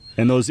 degrees,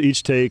 and those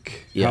each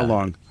take Yeah. how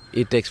long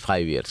It takes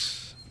 5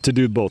 years. to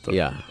do both of them?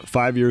 Yeah.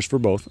 5 years for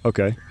both.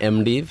 Okay.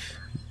 MDiv,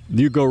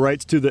 You go right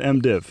to the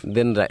MDiv.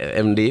 then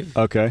MDiv,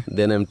 Okay.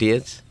 then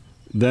MTH.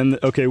 Then,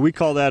 okay, we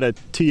call that a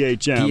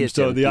THM.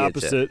 So the THM.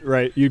 opposite,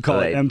 right? You call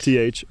it Right.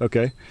 MTH.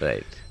 Okay.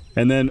 Right.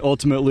 And then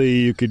ultimately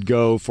you could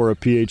go for a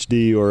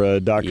PhD or a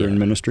doctor in Yeah.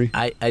 ministry.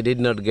 I did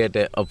not get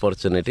an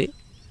opportunity.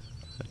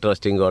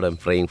 Trusting God, I'm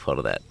praying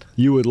for that.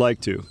 You would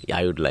like to. Yeah,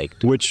 I would like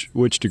to.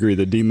 Which degree?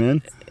 The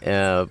D-Min?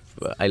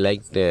 I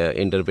like the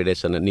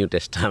interpretation of New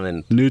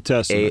Testament. New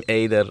Testament.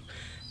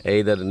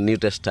 Either New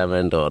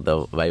Testament or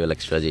the Bible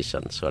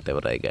expositions, whatever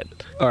I get.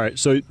 All right.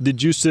 So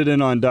did you sit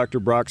in on Dr.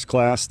 Brock's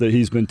class that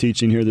he's been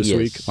teaching here this Yes.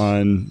 week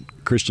on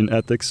Christian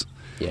ethics?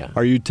 Yeah.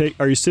 Are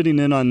you sitting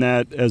in on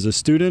that as a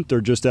student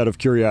or just out of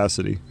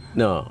curiosity?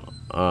 No,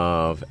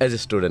 as a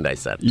student, I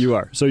said. You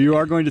are. So you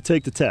are going to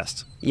take the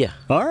test. Yeah.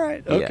 All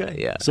right. Yeah, Okay.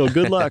 yeah. So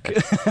good luck.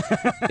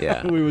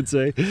 Yeah. We would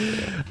say.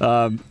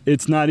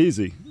 It's not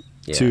easy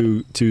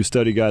Yeah. to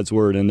study God's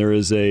word, and there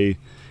is a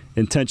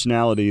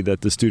intentionality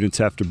that the students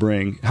have to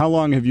bring. How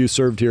long have you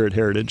served here at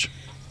Heritage?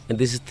 And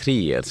this is 3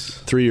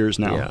 years. 3 years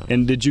now. Yeah.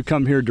 And did you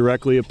come here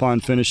directly upon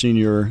finishing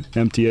your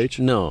MTH?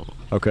 No.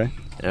 Okay.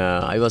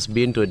 I was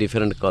been to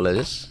different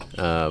colleges.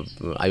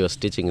 I was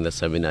teaching in the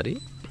seminary,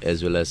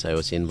 as well as I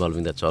was involved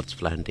in the church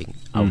planting,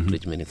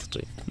 outreach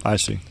ministry. I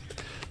see.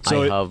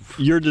 So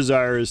your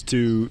desire is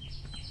to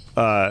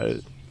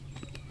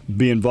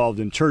be involved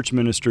in church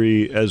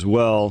ministry as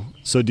well.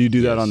 So do you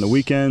do that on the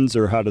weekends,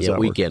 or how does that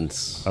work?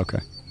 Weekends. Okay.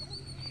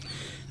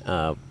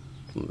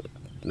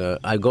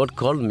 I God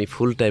called me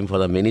full time for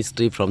the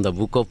ministry from the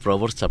book of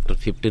Proverbs chapter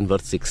 15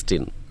 verse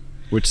 16.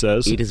 Which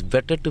says? It is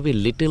better to be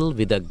little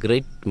with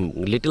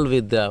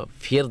the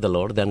fear of the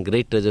Lord than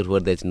great treasure where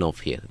there is no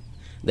fear.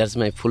 That's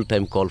my full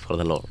time call for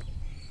the Lord.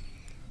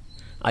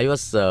 I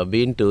was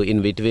been to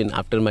in between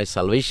after my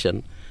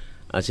salvation,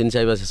 since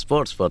I was a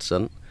sports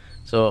person.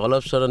 So all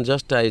of a sudden,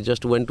 I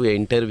just went to an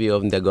interview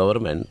of the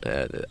government,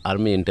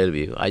 army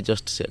interview. I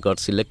just got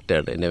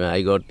selected, and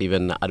I got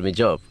even army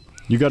job.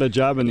 You got a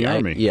job in the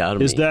army. Yeah,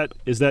 army. Is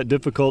that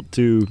difficult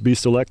to be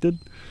selected?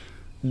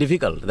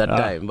 Difficult that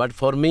time, but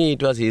for me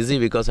it was easy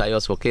because I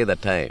was okay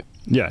that time.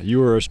 Yeah, you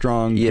were a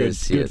strong,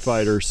 good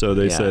fighter, so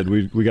they said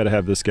we got to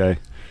have this guy.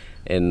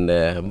 And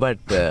but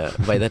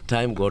by that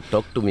time, God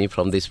talked to me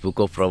from this book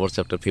of Proverbs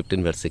chapter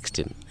 15 verse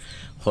 16.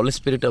 Holy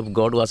Spirit of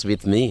God was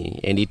with me,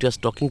 and it was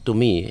talking to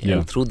me,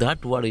 and through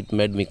that word it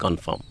made me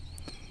confirm.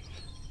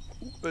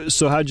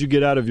 So how'd you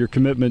get out of your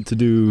commitment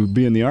to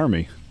be in the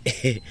army?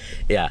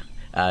 Yeah,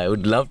 I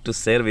would love to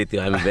share with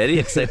you. I'm very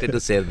excited to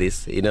share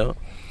this,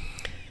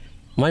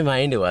 My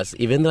mind was,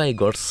 even though I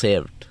got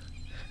saved,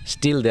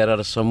 still there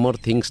are some more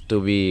things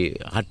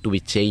had to be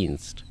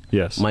changed.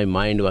 Yes. My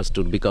mind was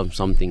to become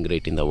something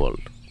great in the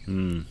world.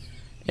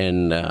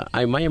 And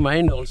my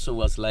mind also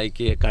was like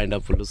a kind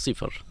of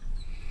Lucifer.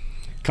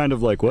 Kind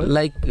of like what?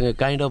 Like a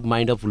kind of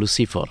mind of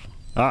Lucifer.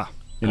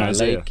 In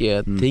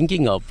Isaiah.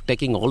 Thinking of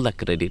taking all the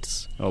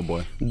credits. Oh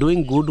boy.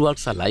 Doing good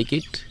works, I like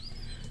it.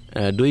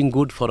 Doing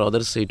good for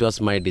others, it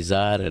was my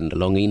desire and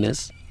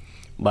longingness.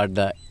 But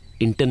the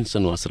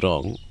intention was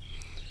wrong.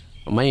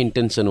 My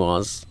intention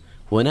was,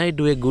 when I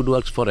do a good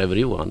works for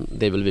everyone,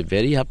 they will be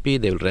very happy,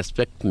 they will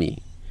respect me.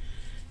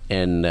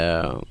 And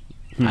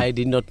I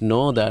did not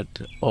know that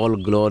all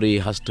glory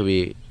has to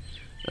be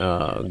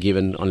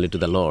given only to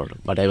the Lord.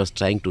 But I was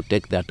trying to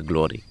take that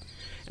glory.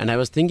 And I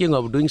was thinking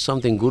of doing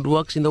something good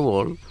works in the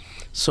world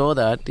so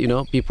that,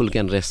 people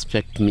can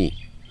respect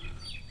me.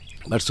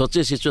 But such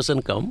a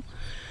situation come.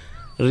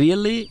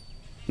 Really,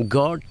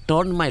 God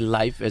turned my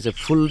life as a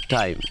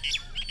full-time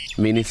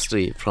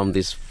ministry from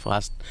this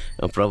first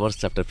Proverbs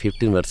chapter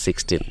 15 verse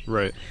 16.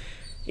 Right.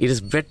 It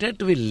is better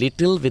to be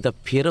little with the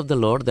fear of the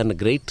Lord than a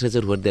great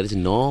treasure where there is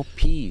no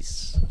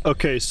peace.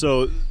 Okay,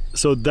 so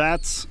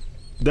that's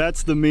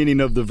the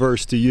meaning of the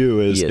verse to you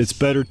is it's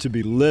better to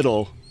be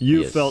little.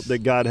 You felt that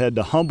God had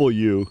to humble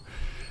you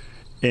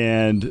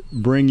and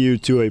bring you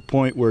to a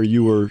point where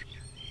you were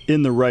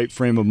in the right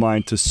frame of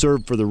mind to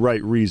serve for the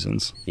right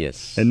reasons.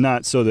 Yes. And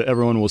not so that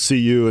everyone will see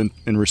you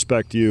and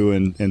respect you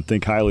and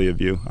think highly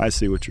of you. I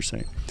see what you're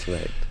saying.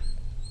 Right.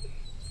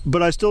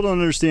 But I still don't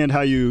understand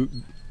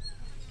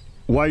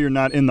why you're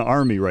not in the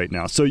army right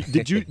now. So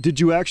did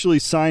you actually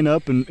sign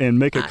up and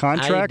make a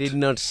contract? I did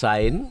not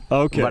sign.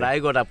 Okay. But I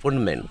got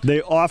appointment.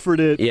 They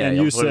offered it, and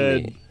you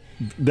said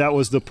that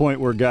was the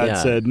point where God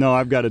said, "No,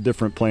 I've got a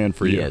different plan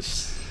for you."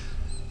 Yes.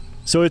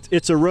 So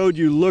it's a road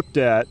you looked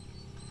at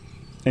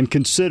and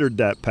considered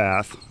that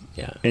path.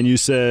 Yeah. And you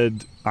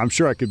said, "I'm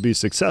sure I could be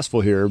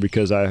successful here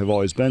because I have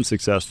always been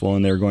successful,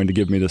 and they're going to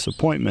give me this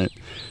appointment.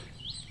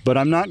 But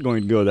I'm not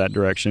going to go that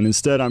direction.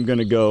 Instead, I'm going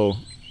to go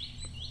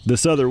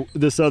this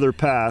other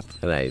path."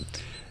 Right.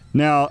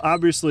 Now,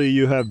 obviously,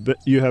 you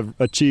have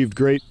achieved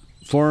great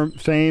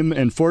fame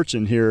and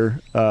fortune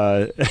here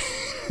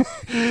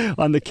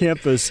on the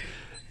campus.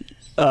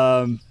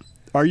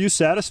 Are you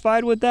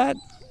satisfied with that?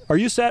 Are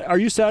you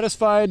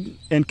satisfied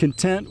and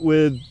content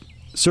with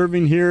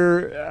serving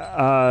here?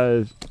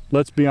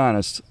 Let's be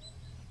honest,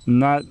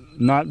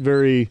 not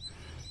very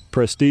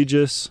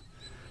prestigious,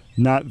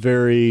 not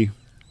very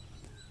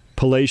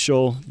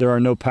palatial. There are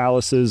no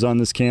palaces on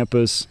this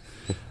campus.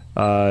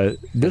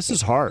 This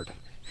is hard.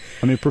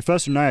 I mean,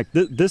 Professor Nyak,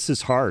 this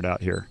is hard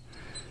out here.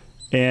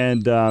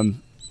 And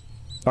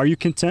are you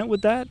content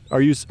with that?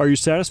 Are you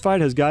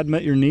satisfied? Has God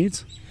met your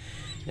needs?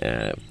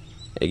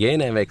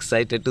 Again, I'm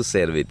excited to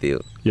share with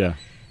you. Yeah.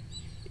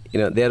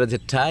 There was a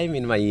time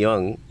in my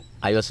young,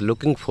 I was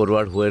looking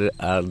forward where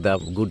are the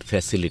good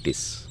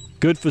facilities.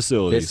 Good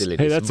facilities.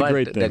 Hey, that's a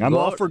great thing. I'm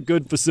all for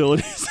good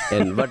facilities.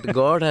 But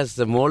God has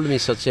molded me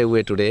such a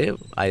way today.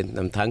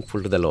 I'm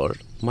thankful to the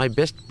Lord. My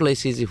best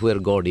place is where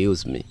God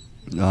used me.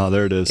 Oh,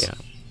 there it is. Yeah.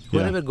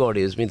 Wherever God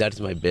used me, that's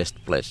my best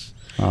place.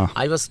 Ah.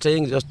 I was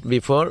staying just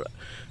before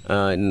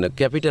in the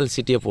capital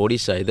city of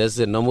Odisha. There's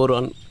the number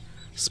one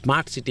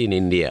smart city in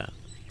India.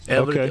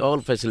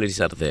 All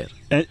facilities are there.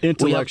 And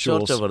intellectuals. We have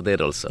church over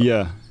there also.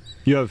 Yeah.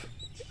 You have?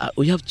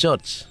 We have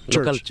church.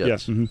 Local church. Yeah.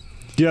 Mm-hmm.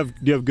 Do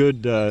you have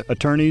good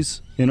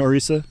attorneys in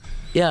Orissa?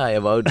 Yeah,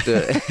 about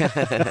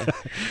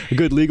A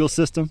good legal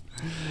system?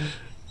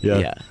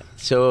 yeah.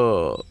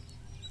 So,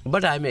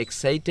 but I'm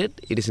excited.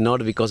 It is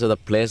not because of the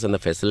place and the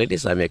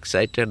facilities. I'm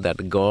excited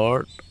that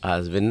God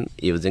has been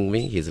using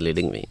me. He's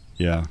leading me.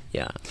 Yeah.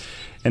 Yeah.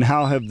 And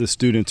how have the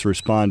students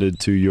responded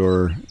to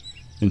your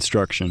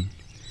instruction?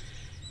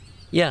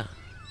 Yeah,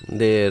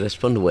 they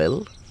respond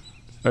well.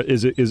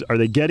 Are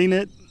they getting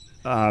it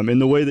in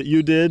the way that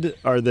you did?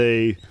 Are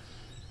they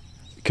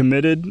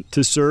committed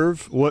to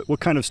serve? What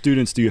kind of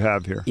students do you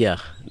have here? Yeah,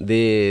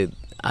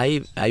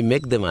 I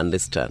make them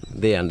understand.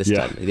 They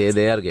understand. Yeah.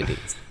 They are getting.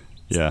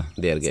 Yeah.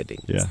 They are getting.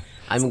 Yeah.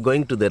 I'm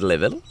going to their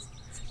level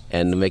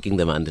and making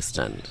them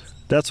understand.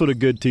 That's what a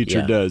good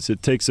teacher does.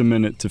 It takes a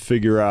minute to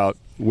figure out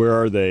where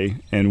are they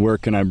and where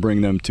can I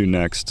bring them to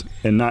next,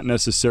 and not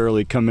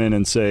necessarily come in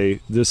and say,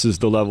 this is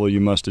the level you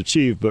must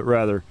achieve, but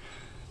rather,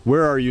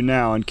 where are you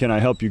now and can I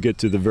help you get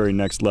to the very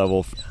next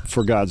level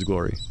for God's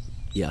glory?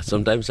 Yeah,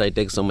 sometimes I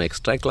take some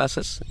extra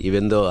classes,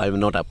 even though I'm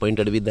not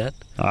appointed with that.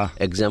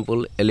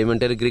 Example,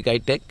 elementary Greek I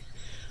take,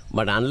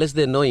 but unless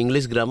they know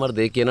English grammar,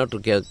 they cannot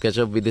catch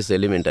up with this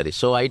elementary.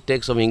 So I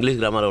take some English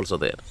grammar also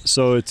there.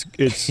 So it's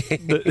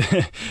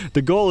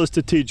the goal is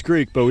to teach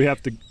Greek, but we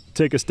have to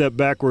take a step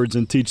backwards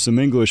and teach some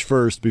English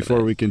first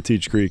before we can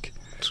teach Greek.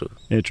 True.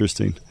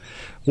 Interesting.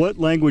 What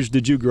language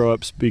did you grow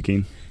up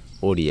speaking?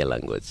 Odia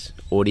language.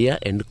 Odia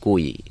and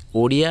Kui.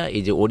 Odia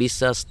is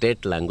Odisha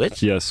state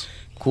language. Yes.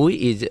 Kui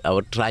is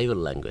our tribal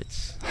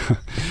language.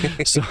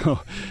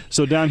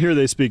 So down here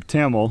they speak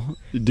Tamil.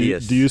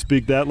 Yes. Do you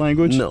speak that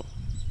language? No.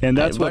 And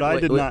that's what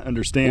I did not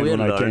understand when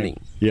I came.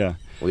 Yeah.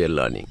 We are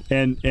learning.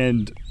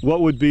 And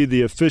what would be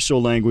the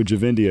official language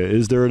of India?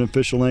 Is there an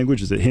official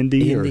language? Is it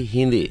Hindi?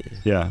 Hindi.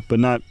 Yeah, but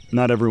not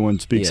everyone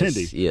speaks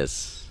Hindi.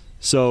 Yes.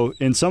 So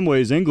in some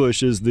ways,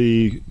 English is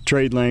the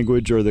trade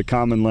language or the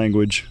common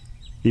language.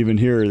 Even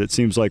here, it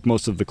seems like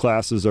most of the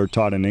classes are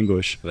taught in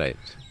English. Right.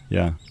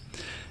 Yeah.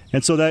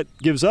 And so that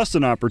gives us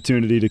an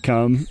opportunity to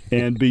come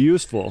and be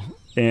useful.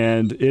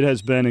 And it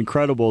has been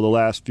incredible the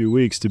last few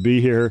weeks to be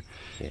here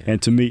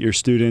and to meet your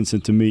students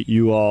and to meet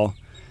you all.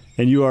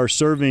 And you are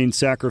serving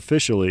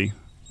sacrificially.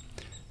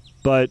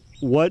 But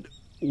what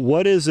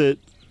is it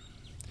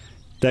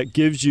that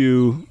gives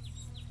you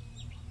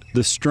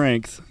the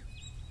strength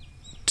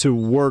to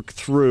work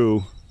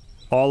through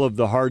all of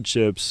the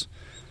hardships?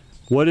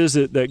 What is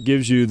it that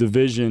gives you the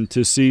vision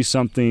to see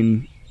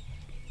something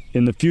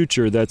in the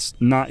future that's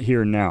not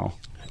here now?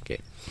 Okay.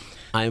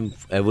 I'm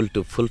able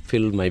to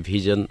fulfill my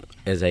vision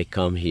as I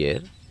come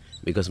here,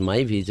 because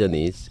my vision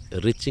is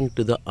reaching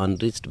to the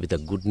unreached with the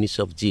good news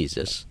of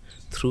Jesus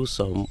through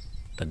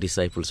the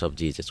disciples of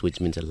Jesus, which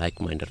means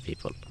like-minded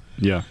people.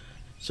 Yeah.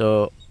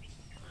 So,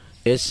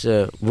 as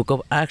book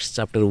of Acts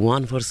chapter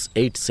 1 verse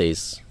 8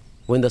 says,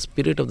 when the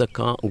Spirit of the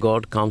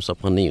God comes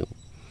upon you,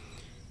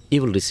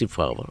 you will receive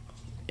power,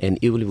 and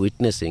you will be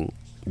witnessing,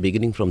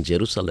 beginning from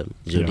Jerusalem,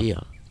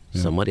 Judea,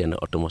 Samaria, and the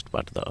uttermost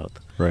part of the earth.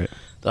 Right.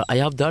 So I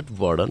have that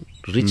burden,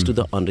 reach to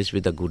the unreached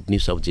with the good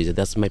news of Jesus.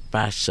 That's my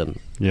passion.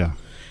 Yeah.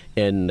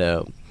 And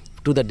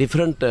to the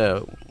different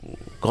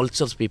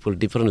cultures people,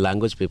 different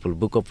language people,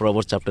 book of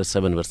Proverbs chapter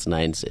 7 verse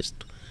 9 says,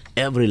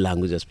 every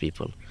language's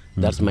people.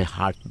 That's my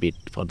heartbeat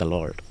for the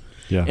Lord.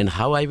 Yeah. And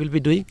how I will be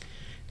doing?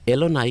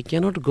 Alone I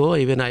cannot go,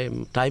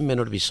 even time may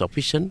not be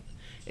sufficient.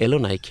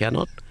 Alone I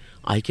cannot.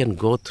 I can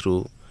go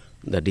through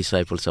the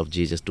disciples of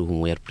Jesus to whom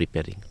we are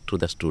preparing, through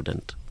the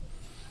student.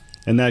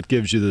 And that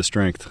gives you the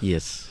strength.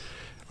 Yes.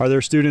 Are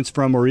there students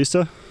from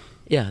Orissa?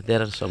 Yeah,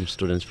 there are some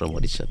students from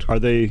Odisha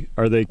too.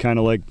 Are they kind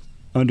of like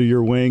under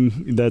your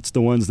wing? That's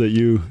the ones that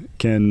you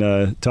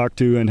can talk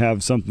to and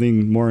have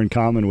something more in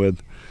common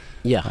with.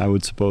 Yeah. I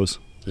would suppose.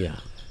 Yeah.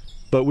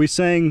 But we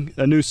sang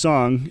a new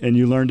song, and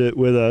you learned it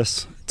with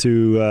us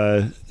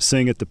to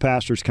sing at the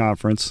pastors'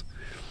 conference.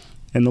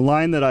 And the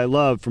line that I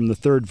love from the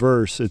third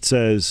verse, it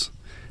says,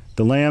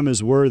 "The Lamb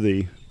is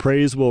worthy,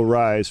 praise will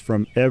rise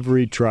from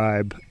every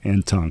tribe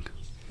and tongue."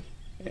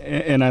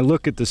 And I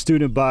look at the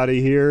student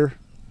body here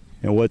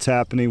and what's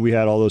happening. We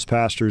had all those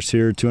pastors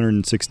here,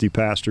 260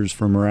 pastors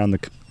from around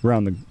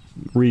the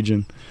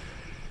region.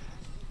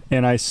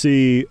 And I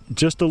see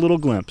just a little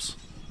glimpse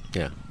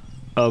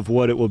of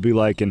what it will be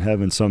like in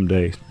heaven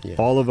someday. Yeah.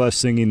 All of us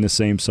singing the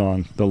same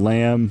song, "The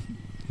Lamb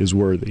is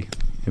worthy."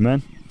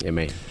 Amen?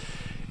 Amen.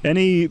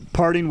 Any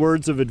parting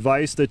words of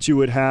advice that you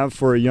would have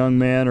for a young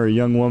man or a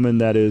young woman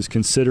that is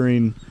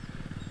considering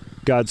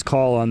God's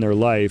call on their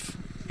life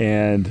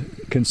and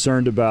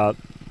concerned about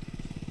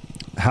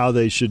how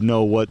they should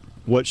know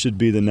what should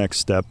be the next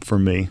step for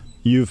me?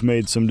 You've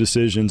made some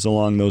decisions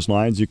along those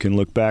lines. You can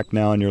look back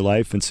now in your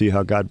life and see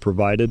how God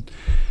provided.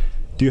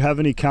 Do you have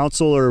any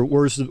counsel or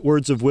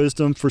words of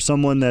wisdom for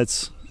someone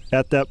that's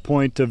at that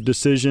point of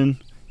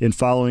decision in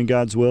following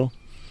God's will?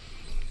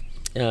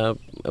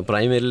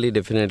 Primarily,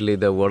 definitely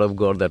the Word of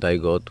God that I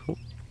go to.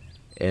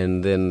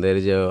 And then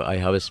I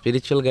have a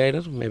spiritual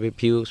guide, maybe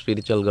few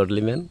spiritual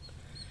godly men.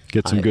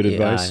 Get some good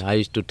advice. I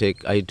used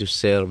to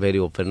share very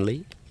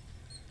openly.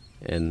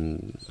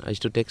 And I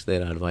used to take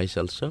their advice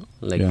also.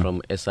 Like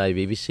from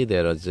SIBBC,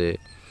 there was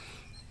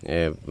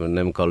a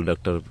name called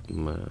Dr.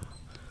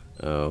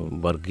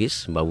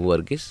 Varghese, Babu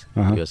Varghese.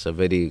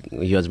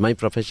 He was my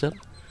professor.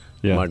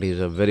 Yeah. But he's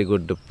a very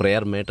good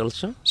prayer mate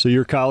also. So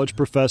you're college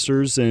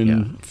professors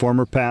and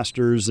former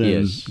pastors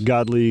and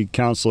godly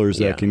counselors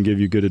that can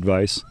give you good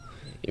advice.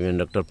 Even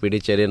Dr.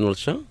 P.D. Cherian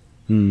also.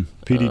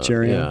 P.D.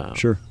 Cherian,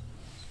 sure.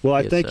 Well,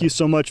 I thank you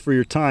so much for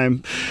your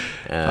time.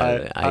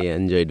 I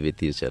enjoyed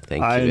with you, sir.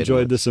 Thank you I very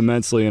enjoyed much. This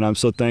immensely, and I'm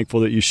so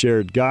thankful that you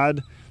shared.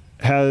 God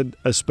had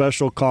a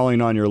special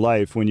calling on your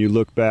life when you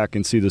look back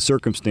and see the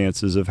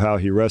circumstances of how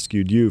he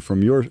rescued you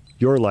from your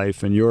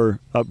life and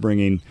your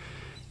upbringing,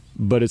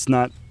 but it's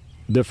not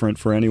different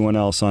for anyone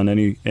else on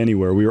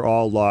anywhere. We are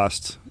all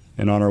lost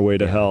and on our way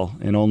to hell,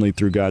 and only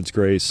through God's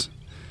grace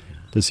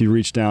does he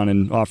reach down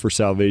and offer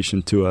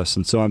salvation to us.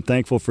 And so I'm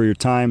thankful for your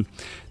time.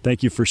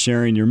 Thank you for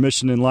sharing your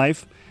mission in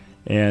life,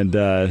 and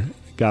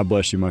God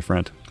bless you, my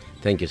friend.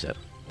 Thank you, sir.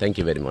 Thank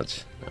you very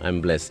much. I'm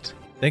blessed.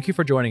 Thank you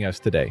for joining us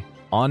today.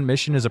 On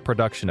Mission is a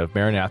production of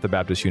Maranatha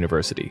Baptist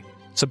University.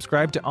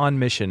 Subscribe to On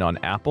Mission on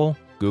Apple,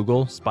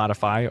 Google,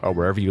 Spotify, or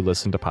wherever you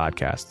listen to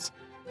podcasts.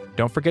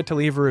 Don't forget to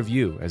leave a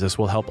review, as this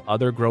will help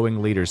other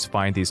growing leaders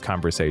find these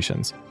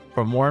conversations.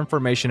 For more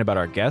information about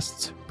our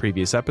guests,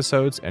 previous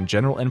episodes, and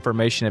general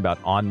information about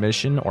On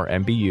Mission or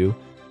MBU,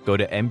 go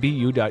to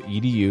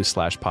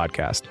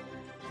mbu.edu/podcast.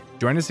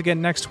 Join us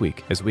again next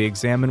week as we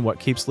examine what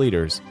keeps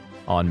leaders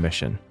on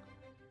mission.